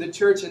speaks to the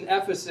church in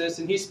Ephesus,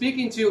 and He's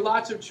speaking to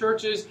lots of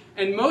churches,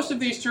 and most of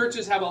these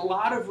churches have a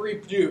lot of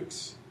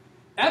rebukes.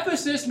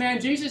 Ephesus,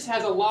 man, Jesus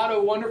has a lot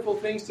of wonderful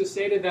things to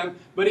say to them,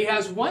 but He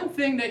has one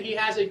thing that He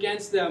has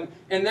against them,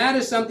 and that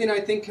is something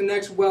I think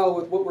connects well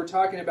with what we're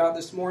talking about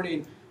this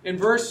morning. In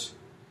verse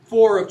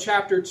 4 of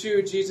chapter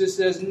 2, Jesus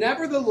says,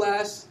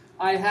 nevertheless,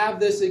 I have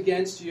this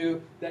against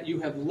you, that you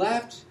have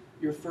left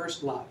your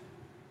first love.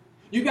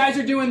 You guys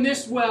are doing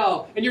this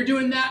well, and you're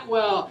doing that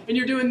well, and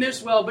you're doing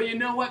this well, but you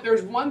know what?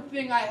 There's one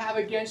thing I have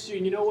against you,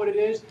 and you know what it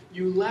is?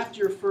 You left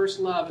your first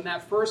love, and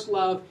that first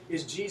love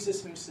is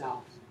Jesus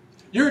Himself.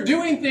 You're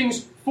doing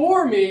things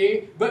for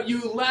me, but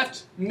you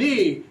left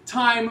me,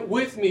 time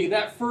with me,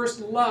 that first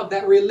love,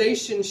 that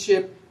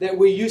relationship that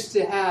we used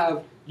to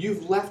have,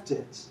 you've left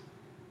it.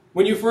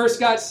 When you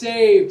first got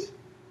saved,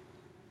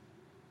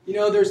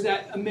 there's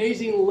that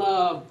amazing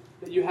love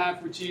that you have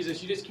for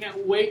Jesus. You just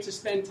can't wait to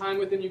spend time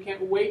with Him. You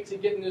can't wait to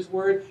get in His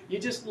Word. You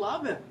just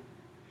love Him.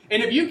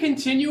 And if you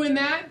continue in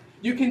that,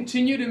 you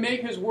continue to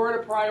make His Word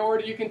a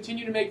priority, you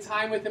continue to make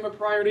time with Him a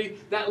priority,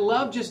 that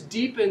love just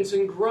deepens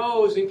and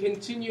grows and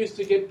continues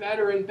to get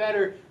better and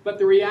better. But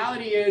the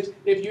reality is,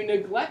 if you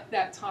neglect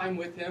that time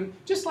with Him,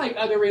 just like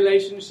other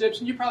relationships,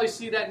 and you probably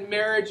see that in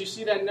marriage, you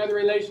see that in other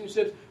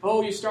relationships,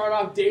 you start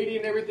off dating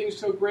and everything's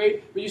so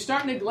great, but you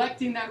start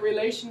neglecting that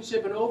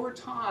relationship, and over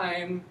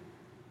time,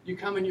 you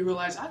come and you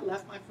realize, I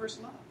left my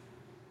first love.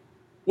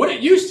 What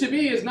it used to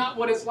be is not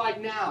what it's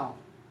like now.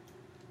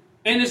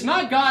 And it's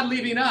not God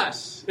leaving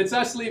us. It's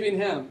us leaving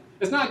Him.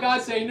 It's not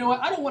God saying, you know what,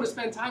 I don't want to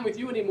spend time with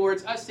you anymore.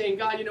 It's us saying,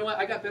 God, you know what,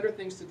 I got better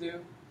things to do.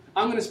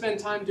 I'm going to spend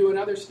time doing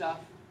other stuff.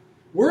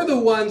 We're the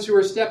ones who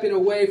are stepping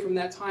away from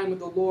that time with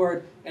the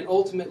Lord, and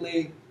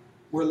ultimately,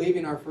 we're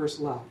leaving our first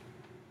love.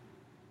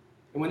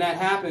 And when that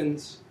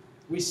happens,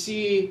 we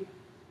see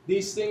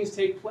these things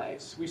take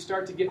place. We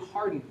start to get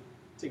hardened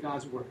to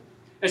God's Word.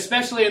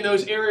 Especially in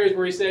those areas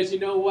where He says, you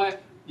know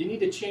what, you need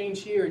to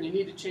change here and you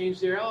need to change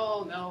there.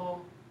 Oh,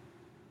 no.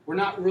 We're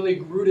not really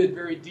rooted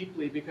very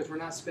deeply because we're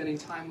not spending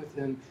time with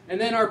Him. And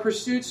then our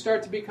pursuits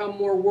start to become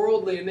more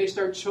worldly, and they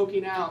start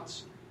choking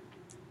out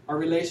our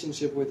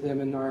relationship with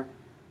Him and our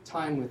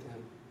time with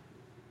Him.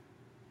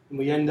 And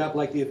we end up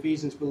like the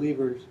Ephesians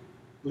believers,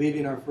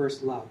 leaving our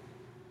first love.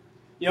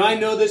 You know, I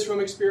know this from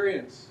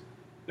experience.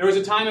 There was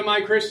a time in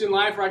my Christian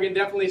life where I can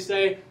definitely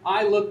say,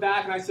 I look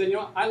back and I said, you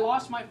know, I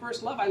lost my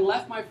first love. I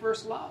left my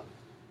first love.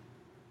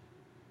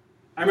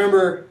 I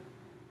remember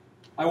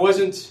I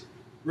wasn't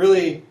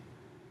really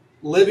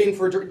living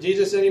for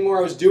Jesus anymore.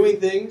 I was doing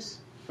things,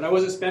 but I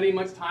wasn't spending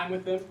much time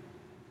with Him.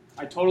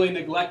 I totally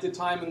neglected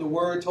time in the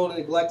Word,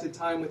 totally neglected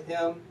time with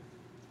Him.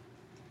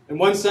 And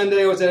one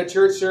Sunday I was at a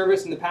church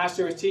service and the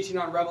pastor was teaching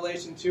on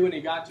Revelation 2 and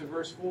he got to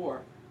verse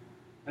 4.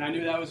 And I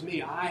knew that was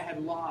me. I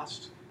had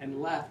lost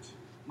and left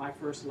my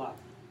first love.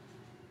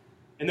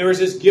 And there was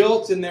this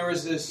guilt and there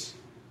was this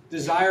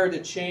desire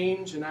to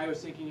change, and I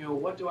was thinking, you know,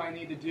 what do I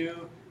need to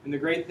do? And the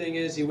great thing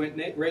is he went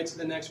right to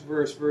the next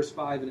verse, verse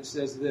 5, and it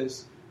says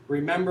this: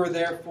 remember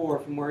therefore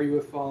from where you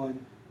have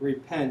fallen,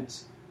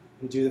 repent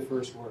and do the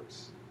first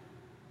works.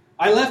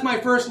 I left my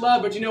first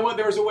love, but you know what?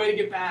 There was a way to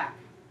get back.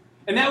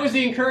 And that was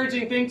the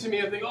encouraging thing to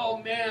me. I think,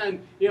 oh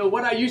man, you know,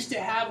 what I used to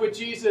have with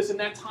Jesus and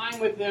that time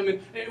with Him,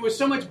 and it was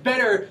so much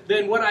better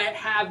than what I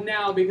have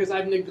now because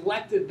I've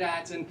neglected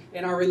that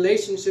and our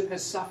relationship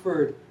has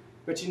suffered.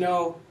 But you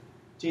know,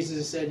 Jesus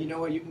has said, you know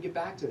what, you can get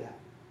back to that.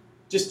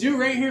 Just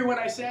do right here what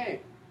I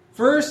say.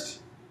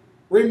 First,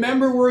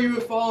 remember where you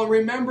have fallen.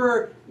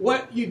 Remember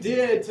what you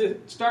did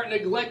to start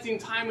neglecting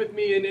time with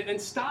me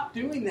and stop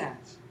doing that.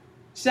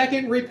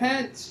 Second,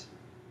 repent.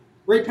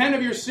 Repent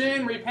of your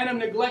sin. Repent of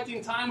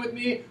neglecting time with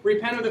me.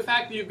 Repent of the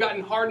fact that you've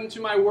gotten hardened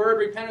to my word.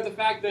 Repent of the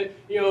fact that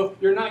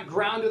you're not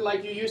grounded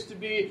like you used to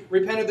be.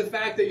 Repent of the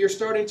fact that you're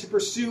starting to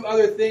pursue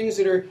other things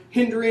that are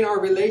hindering our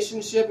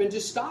relationship, and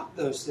just stop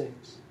those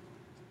things.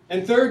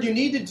 And third, you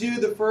need to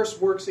do the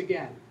first works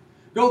again.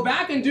 Go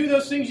back and do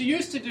those things you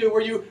used to do,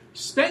 where you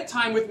spent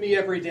time with me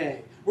every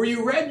day, where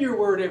you read your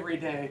word every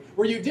day,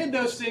 where you did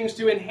those things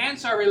to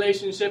enhance our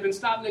relationship, and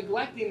stop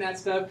neglecting that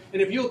stuff.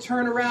 And if you'll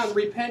turn around,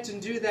 repent,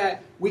 and do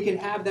that, we can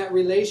have that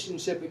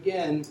relationship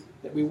again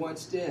that we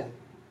once did.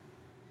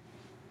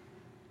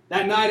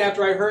 That night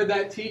after I heard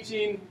that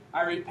teaching,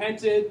 I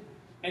repented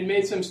and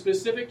made some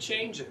specific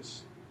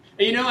changes.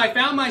 And I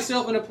found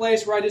myself in a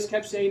place where I just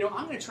kept saying,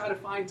 I'm going to try to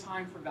find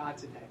time for God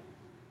today.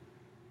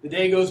 The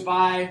day goes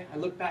by, I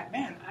look back,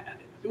 man,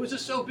 it was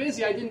just so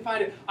busy, I didn't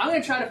find it. I'm going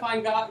to try to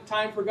find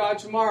time for God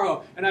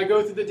tomorrow. And I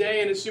go through the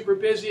day and it's super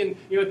busy, and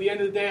at the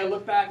end of the day I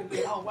look back and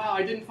think, oh wow,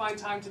 I didn't find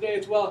time today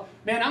as well.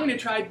 Man, I'm going to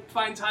try to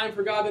find time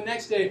for God the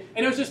next day.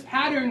 And it was this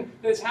pattern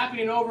that's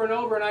happening over and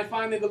over, and I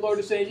find that the Lord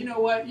is saying, you know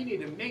what, you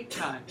need to make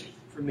time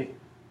for me.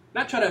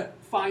 Not try to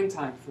find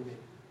time for me.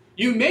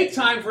 You make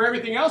time for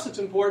everything else that's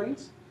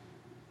important.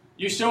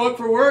 You show up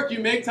for work,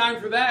 you make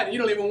time for that, and you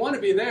don't even want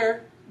to be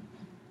there.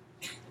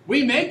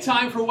 We make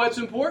time for what's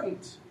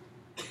important.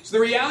 So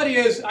the reality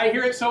is, I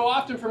hear it so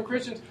often from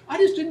Christians, I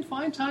just didn't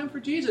find time for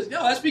Jesus.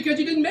 No, that's because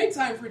you didn't make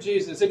time for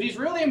Jesus. If He's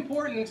really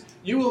important,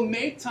 you will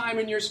make time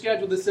in your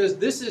schedule that says,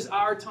 this is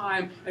our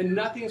time, and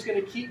nothing's going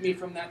to keep me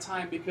from that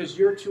time because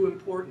you're too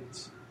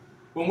important.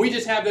 When we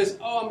just have this,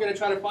 I'm going to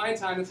try to find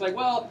time, it's like,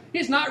 well,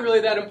 He's not really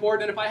that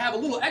important, and if I have a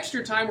little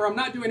extra time where I'm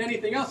not doing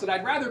anything else that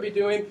I'd rather be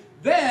doing,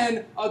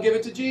 then I'll give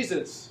it to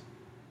Jesus.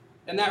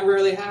 And that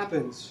rarely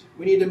happens.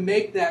 We need to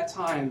make that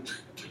time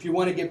if you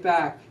want to get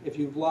back, if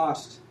you've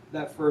lost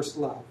that first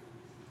love,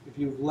 if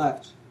you've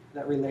left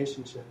that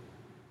relationship.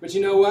 But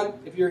you know what?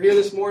 If you're here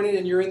this morning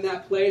and you're in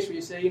that place where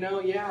you say,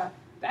 yeah,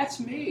 that's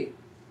me.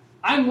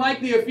 I'm like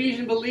the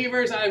Ephesian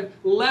believers. I've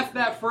left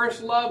that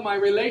first love. My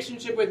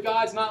relationship with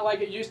God's not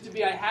like it used to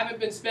be. I haven't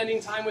been spending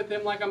time with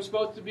Him like I'm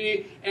supposed to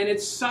be, and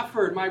it's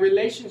suffered. My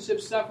relationship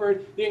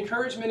suffered. The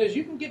encouragement is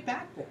you can get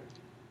back there.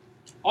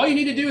 All you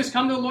need to do is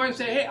come to the Lord and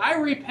say, hey, I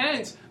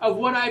repent of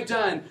what I've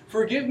done.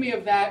 Forgive me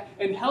of that,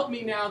 and help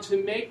me now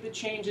to make the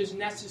changes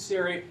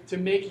necessary to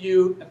make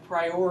you a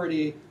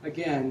priority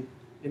again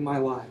in my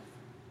life.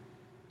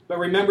 But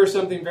remember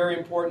something very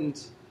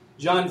important.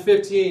 John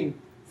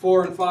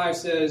 15:4-5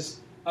 says,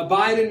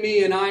 abide in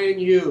me and I in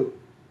you.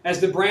 As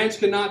the branch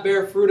cannot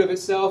bear fruit of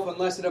itself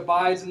unless it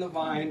abides in the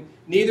vine,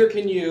 neither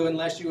can you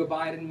unless you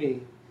abide in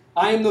me.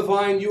 I am the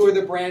vine, you are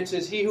the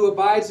branches. He who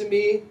abides in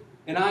me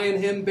and I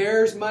in him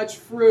bears much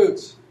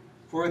fruit,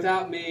 for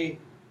without me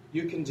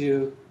you can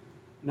do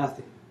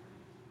nothing.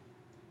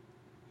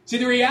 See,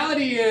 the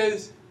reality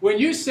is, when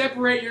you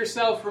separate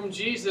yourself from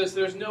Jesus,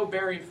 there's no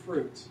bearing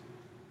fruit.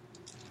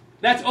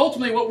 That's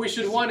ultimately what we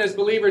should want as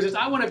believers, is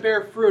I want to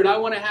bear fruit. I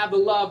want to have the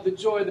love, the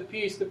joy, the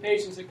peace, the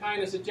patience, the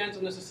kindness, the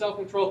gentleness, the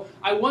self-control.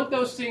 I want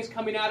those things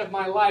coming out of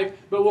my life,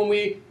 but when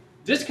we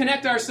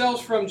disconnect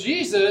ourselves from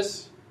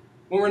Jesus,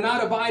 when we're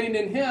not abiding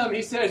in him,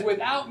 he says,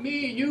 without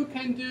me, you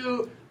can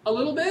do a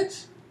little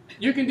bit.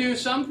 You can do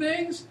some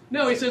things.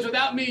 No, he says,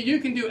 without me, you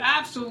can do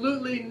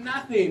absolutely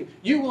nothing.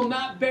 You will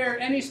not bear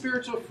any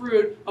spiritual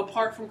fruit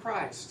apart from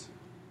Christ.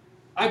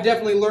 I've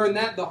definitely learned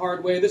that the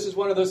hard way. This is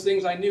one of those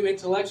things I knew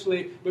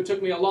intellectually, but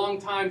took me a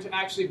long time to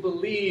actually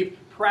believe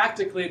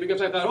practically,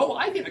 because I thought, oh,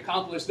 I can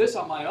accomplish this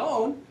on my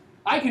own.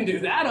 I can do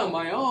that on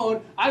my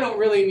own. I don't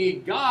really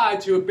need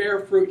God to bear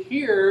fruit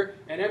here.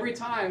 And every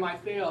time I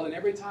failed, and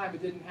every time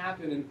it didn't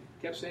happen, and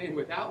kept saying,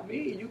 without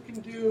me, you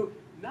can do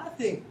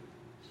nothing.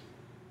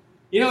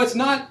 You know, it's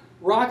not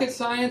rocket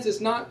science.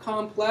 It's not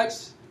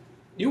complex.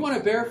 You want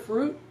to bear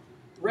fruit?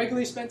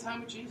 Regularly spend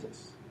time with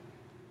Jesus.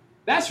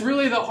 That's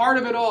really the heart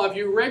of it all. If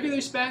you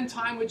regularly spend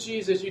time with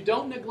Jesus, you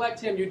don't neglect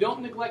him, you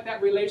don't neglect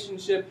that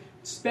relationship,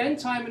 spend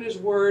time in his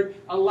word,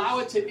 allow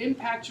it to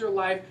impact your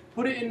life,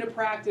 put it into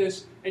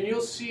practice, and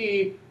you'll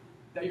see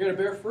that you're going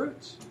to bear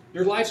fruits.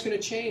 Your life's going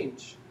to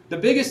change. The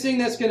biggest thing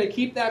that's going to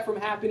keep that from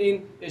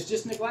happening is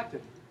just neglect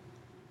him.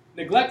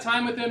 Neglect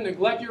time with him,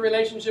 neglect your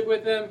relationship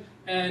with him,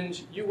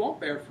 and you won't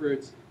bear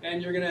fruits,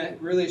 and you're going to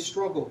really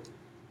struggle.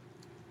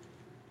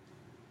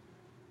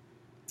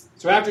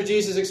 So after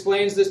Jesus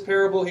explains this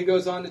parable, he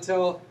goes on to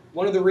tell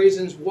one of the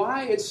reasons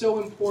why it's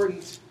so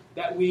important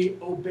that we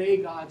obey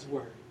God's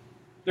word.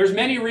 There's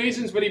many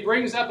reasons, but he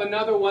brings up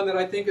another one that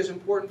I think is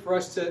important for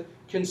us to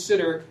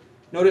consider.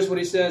 Notice what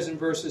he says in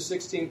verses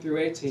 16 through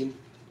 18.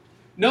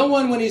 No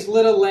one, when he's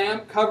lit a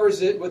lamp,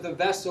 covers it with a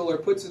vessel or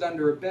puts it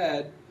under a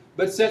bed,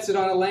 but sets it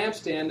on a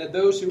lampstand, that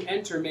those who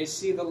enter may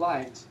see the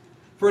light.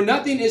 For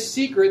nothing is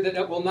secret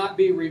that will not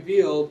be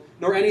revealed,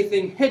 nor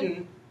anything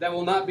hidden that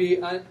will not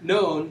be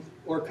known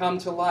or come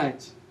to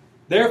light.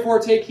 Therefore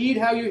take heed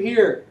how you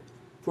hear.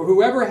 For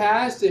whoever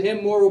has, to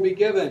him more will be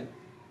given,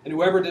 and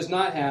whoever does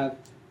not have,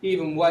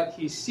 even what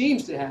he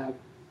seems to have,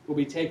 will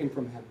be taken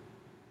from him.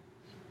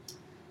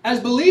 As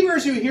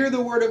believers who hear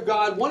the word of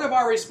God, one of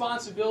our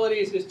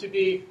responsibilities is to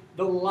be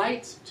the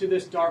light to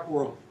this dark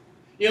world.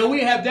 You know,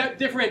 we have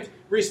different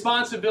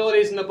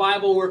responsibilities in the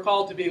Bible. We're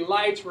called to be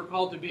lights. We're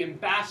called to be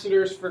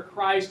ambassadors for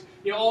Christ.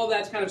 You know, all of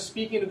that's kind of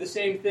speaking to the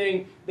same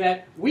thing,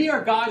 that we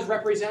are God's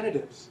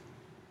representatives.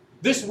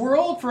 This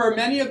world, for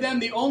many of them,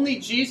 the only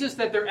Jesus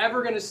that they're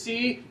ever going to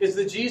see is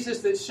the Jesus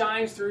that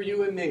shines through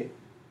you and me.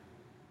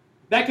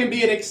 That can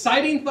be an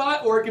exciting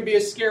thought, or it can be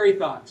a scary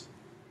thought.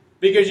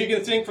 Because you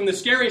can think from the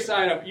scary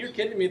side of, you're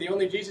kidding me, the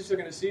only Jesus they're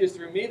going to see is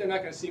through me, they're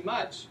not going to see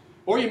much.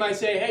 Or you might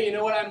say, hey, you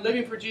know what, I'm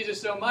living for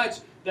Jesus so much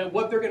that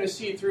what they're going to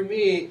see through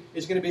me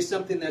is going to be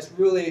something that's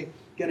really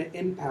going to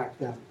impact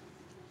them.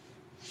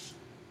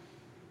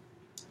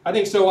 I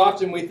think so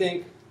often we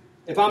think,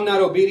 if I'm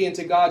not obedient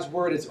to God's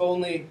word, it's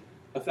only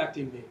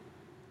affecting me.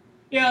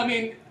 Yeah, I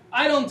mean,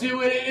 I don't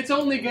do it. It's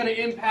only going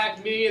to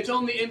impact me. It's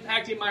only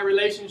impacting my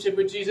relationship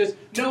with Jesus.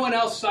 No one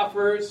else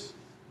suffers.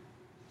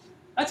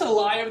 That's a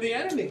lie of the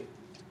enemy.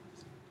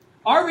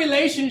 Our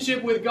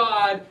relationship with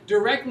God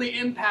directly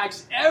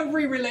impacts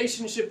every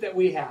relationship that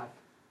we have.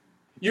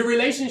 Your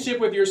relationship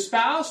with your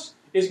spouse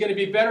is going to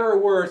be better or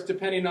worse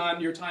depending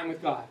on your time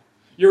with God.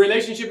 Your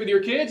relationship with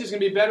your kids is going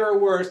to be better or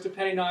worse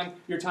depending on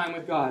your time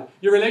with God.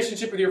 Your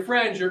relationship with your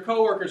friends, your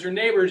coworkers, your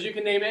neighbors, you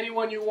can name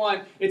anyone you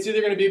want. It's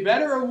either going to be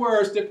better or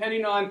worse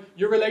depending on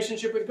your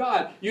relationship with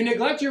God. You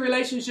neglect your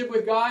relationship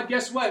with God,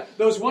 guess what?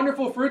 Those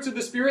wonderful fruits of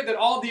the Spirit that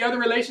all the other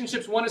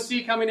relationships want to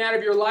see coming out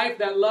of your life,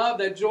 that love,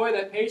 that joy,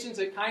 that patience,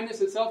 that kindness,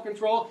 that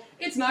self-control,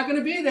 it's not going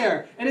to be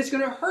there. And it's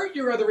going to hurt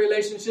your other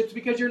relationships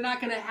because you're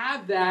not going to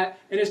have that,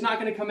 and it's not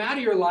going to come out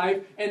of your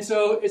life, and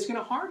so it's going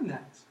to harm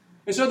that.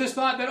 And so this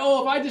thought that,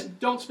 if I just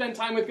don't spend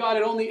time with God,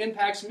 it only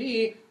impacts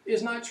me,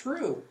 is not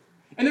true.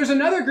 And there's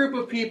another group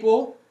of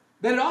people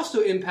that it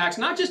also impacts,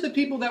 not just the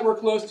people that we're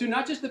close to,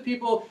 not just the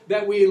people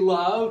that we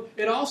love,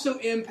 it also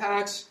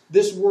impacts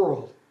this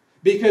world.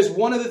 Because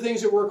one of the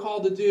things that we're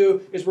called to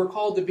do is we're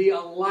called to be a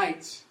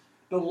light,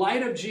 the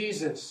light of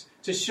Jesus,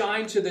 to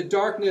shine to the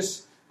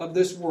darkness of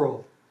this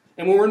world.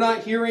 And when we're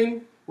not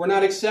hearing, we're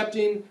not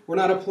accepting, we're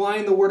not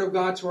applying the Word of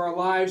God to our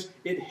lives,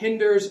 it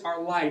hinders our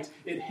light.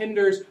 It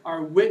hinders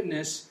our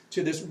witness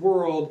to this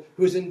world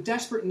who is in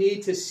desperate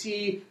need to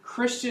see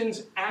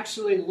Christians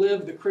actually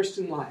live the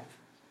Christian life.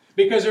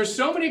 Because there's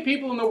so many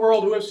people in the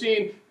world who have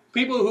seen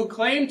people who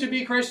claim to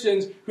be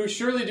Christians who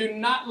surely do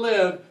not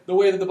live the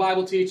way that the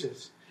Bible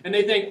teaches. And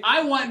they think,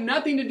 I want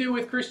nothing to do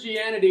with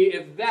Christianity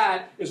if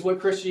that is what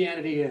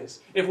Christianity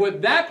is. If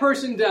what that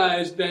person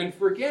does, then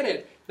forget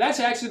it. That's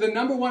actually the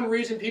number one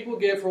reason people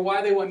give for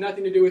why they want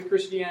nothing to do with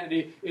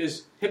Christianity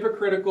is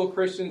hypocritical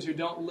Christians who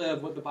don't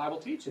live what the Bible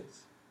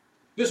teaches.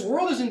 This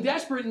world is in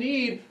desperate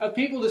need of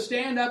people to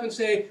stand up and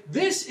say,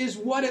 this is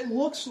what it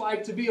looks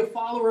like to be a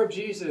follower of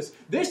Jesus.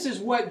 This is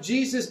what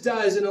Jesus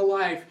does in a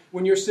life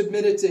when you're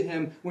submitted to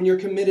Him, when you're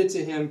committed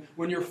to Him,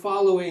 when you're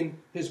following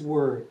His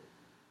Word.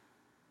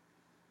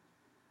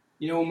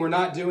 You know, when we're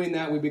not doing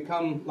that, we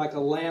become like a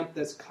lamp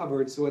that's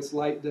covered so its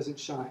light doesn't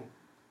shine.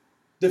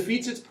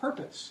 Defeats its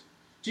purpose.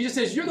 Jesus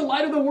says, you're the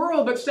light of the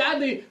world, but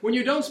sadly, when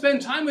you don't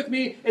spend time with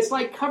me, it's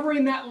like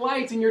covering that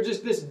light and you're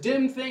just this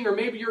dim thing, or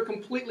maybe you're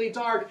completely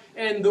dark,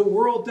 and the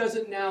world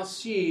doesn't now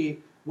see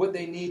what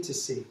they need to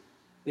see.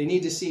 They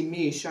need to see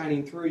me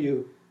shining through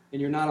you, and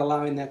you're not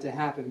allowing that to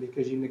happen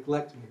because you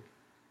neglect me.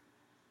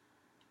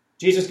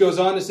 Jesus goes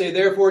on to say,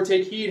 therefore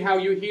take heed how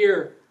you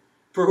hear,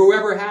 for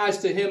whoever has,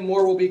 to him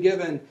more will be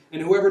given,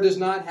 and whoever does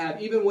not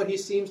have, even what he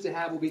seems to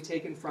have will be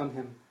taken from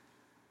him.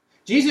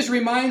 Jesus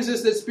reminds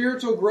us that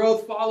spiritual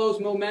growth follows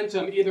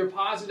momentum, either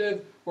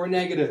positive or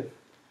negative.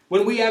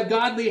 When we have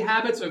godly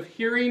habits of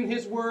hearing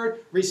his word,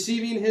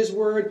 receiving his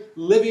word,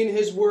 living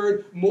his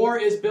word, more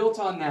is built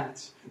on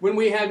that. When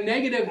we have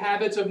negative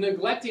habits of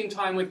neglecting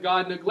time with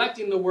God,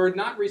 neglecting the word,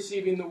 not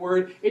receiving the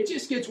word, it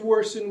just gets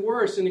worse and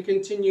worse, and it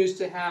continues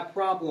to have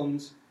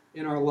problems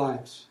in our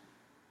lives.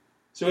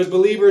 So as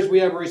believers, we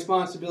have a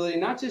responsibility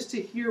not just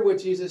to hear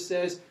what Jesus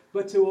says,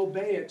 but to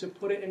obey it, to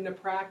put it into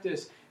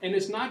practice. And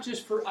it's not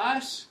just for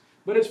us,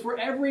 but it's for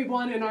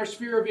everyone in our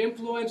sphere of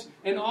influence,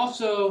 and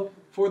also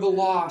for the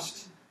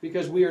lost,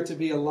 because we are to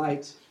be a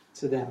light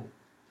to them.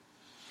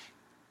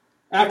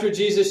 After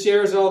Jesus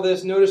shares all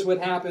this, notice what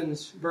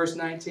happens, verse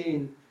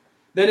 19.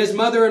 Then his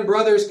mother and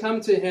brothers come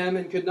to him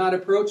and could not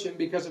approach him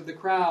because of the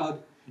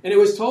crowd. And it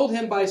was told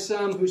him by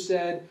some who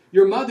said,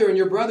 your mother and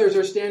your brothers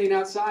are standing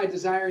outside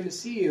desiring to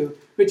see you.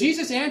 But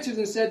Jesus answered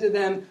and said to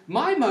them,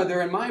 my mother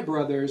and my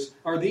brothers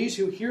are these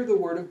who hear the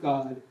word of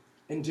God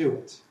and do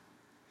it.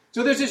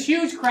 So there's this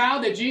huge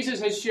crowd that Jesus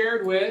has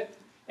shared with,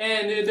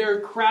 and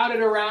they're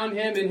crowded around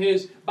him, and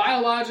his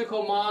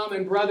biological mom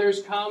and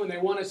brothers come and they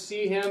want to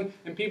see him,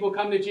 and people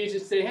come to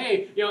Jesus and say,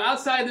 hey,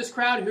 outside this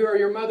crowd, who are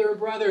your mother and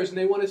brothers, and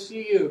they want to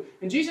see you.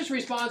 And Jesus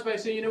responds by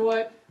saying, you know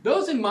what?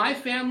 Those in my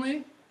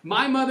family,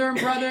 my mother and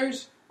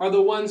brothers, are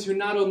the ones who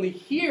not only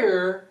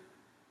hear,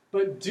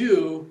 but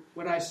do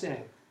what I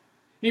say.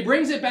 He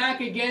brings it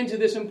back again to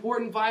this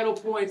important vital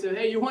point of,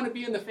 hey, you want to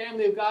be in the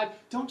family of God?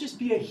 Don't just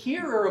be a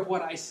hearer of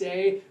what I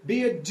say,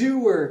 be a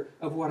doer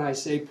of what I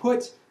say.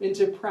 Put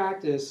into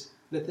practice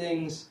the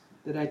things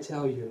that I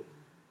tell you.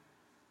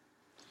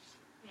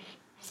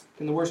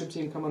 Can the worship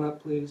team come on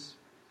up, please?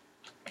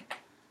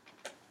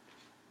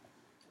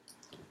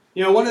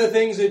 One of the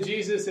things that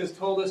Jesus has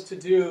told us to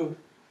do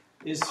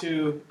is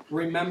to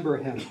remember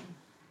him.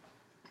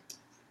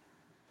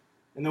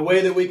 And the way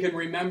that we can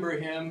remember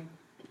him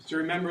is to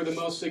remember the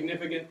most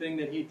significant thing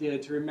that he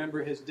did, to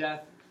remember his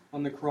death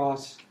on the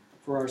cross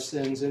for our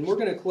sins. And we're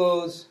going to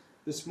close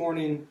this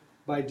morning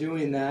by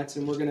doing that,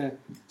 and we're going to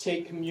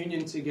take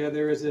communion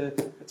together as a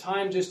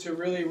time just to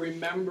really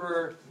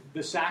remember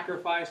the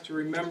sacrifice, to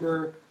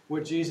remember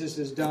what Jesus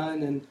has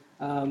done.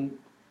 And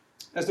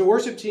as the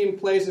worship team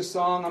plays a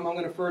song, I'm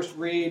going to first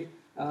read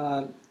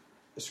a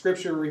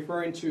scripture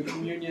referring to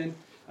communion.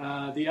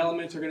 The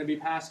elements are going to be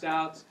passed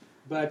out.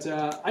 But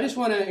I just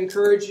want to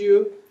encourage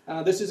you.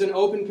 This is an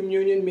open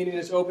communion, meaning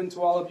it's open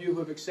to all of you who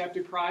have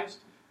accepted Christ.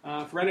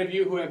 For any of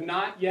you who have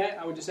not yet,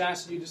 I would just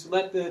ask you just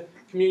let the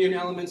communion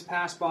elements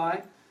pass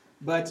by.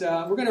 But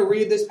we're going to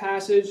read this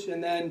passage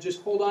and then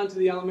just hold on to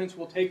the elements.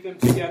 We'll take them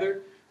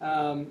together.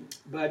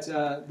 But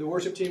the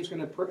worship team's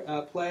going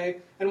to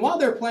play. And while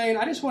they're playing,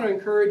 I just want to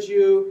encourage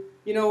you,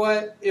 you know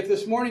what? If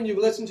this morning you've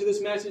listened to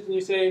this message and you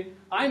say,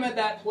 I'm at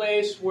that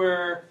place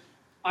where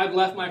I've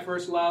left my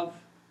first love.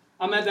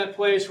 I'm at that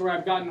place where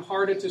I've gotten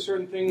hardened to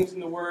certain things in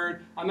the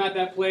Word. I'm at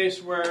that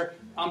place where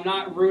I'm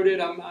not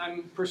rooted.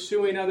 I'm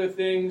pursuing other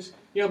things.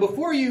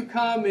 Before you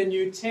come and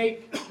you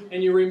take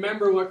and you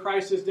remember what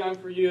Christ has done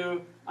for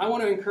you, I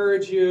want to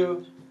encourage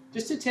you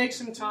just to take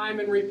some time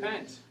and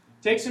repent.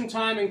 Take some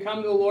time and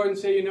come to the Lord and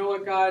say, you know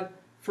what, God,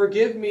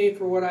 forgive me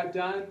for what I've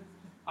done.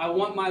 I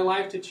want my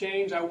life to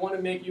change. I want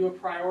to make you a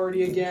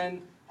priority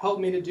again. Help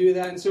me to do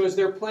that. And so as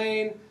they're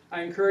playing,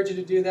 I encourage you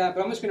to do that.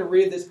 But I'm just going to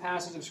read this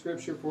passage of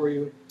Scripture for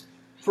you.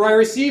 For I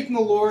received from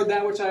the Lord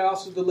that which I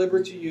also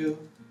delivered to you,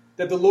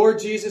 that the Lord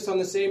Jesus, on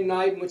the same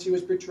night in which he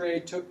was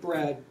betrayed, took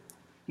bread.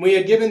 When he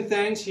had given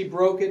thanks, he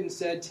broke it and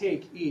said,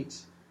 take, eat.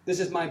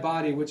 This is my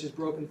body, which is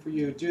broken for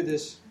you. Do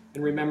this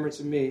in remembrance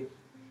of me.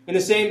 In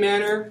the same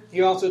manner,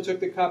 he also took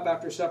the cup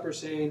after supper,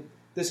 saying,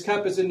 this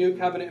cup is a new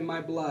covenant in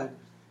my blood.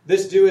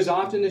 This do as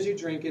often as you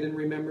drink it in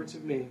remembrance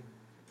of me.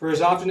 For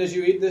as often as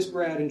you eat this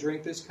bread and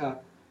drink this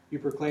cup, you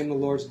proclaim the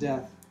Lord's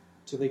death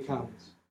till he comes.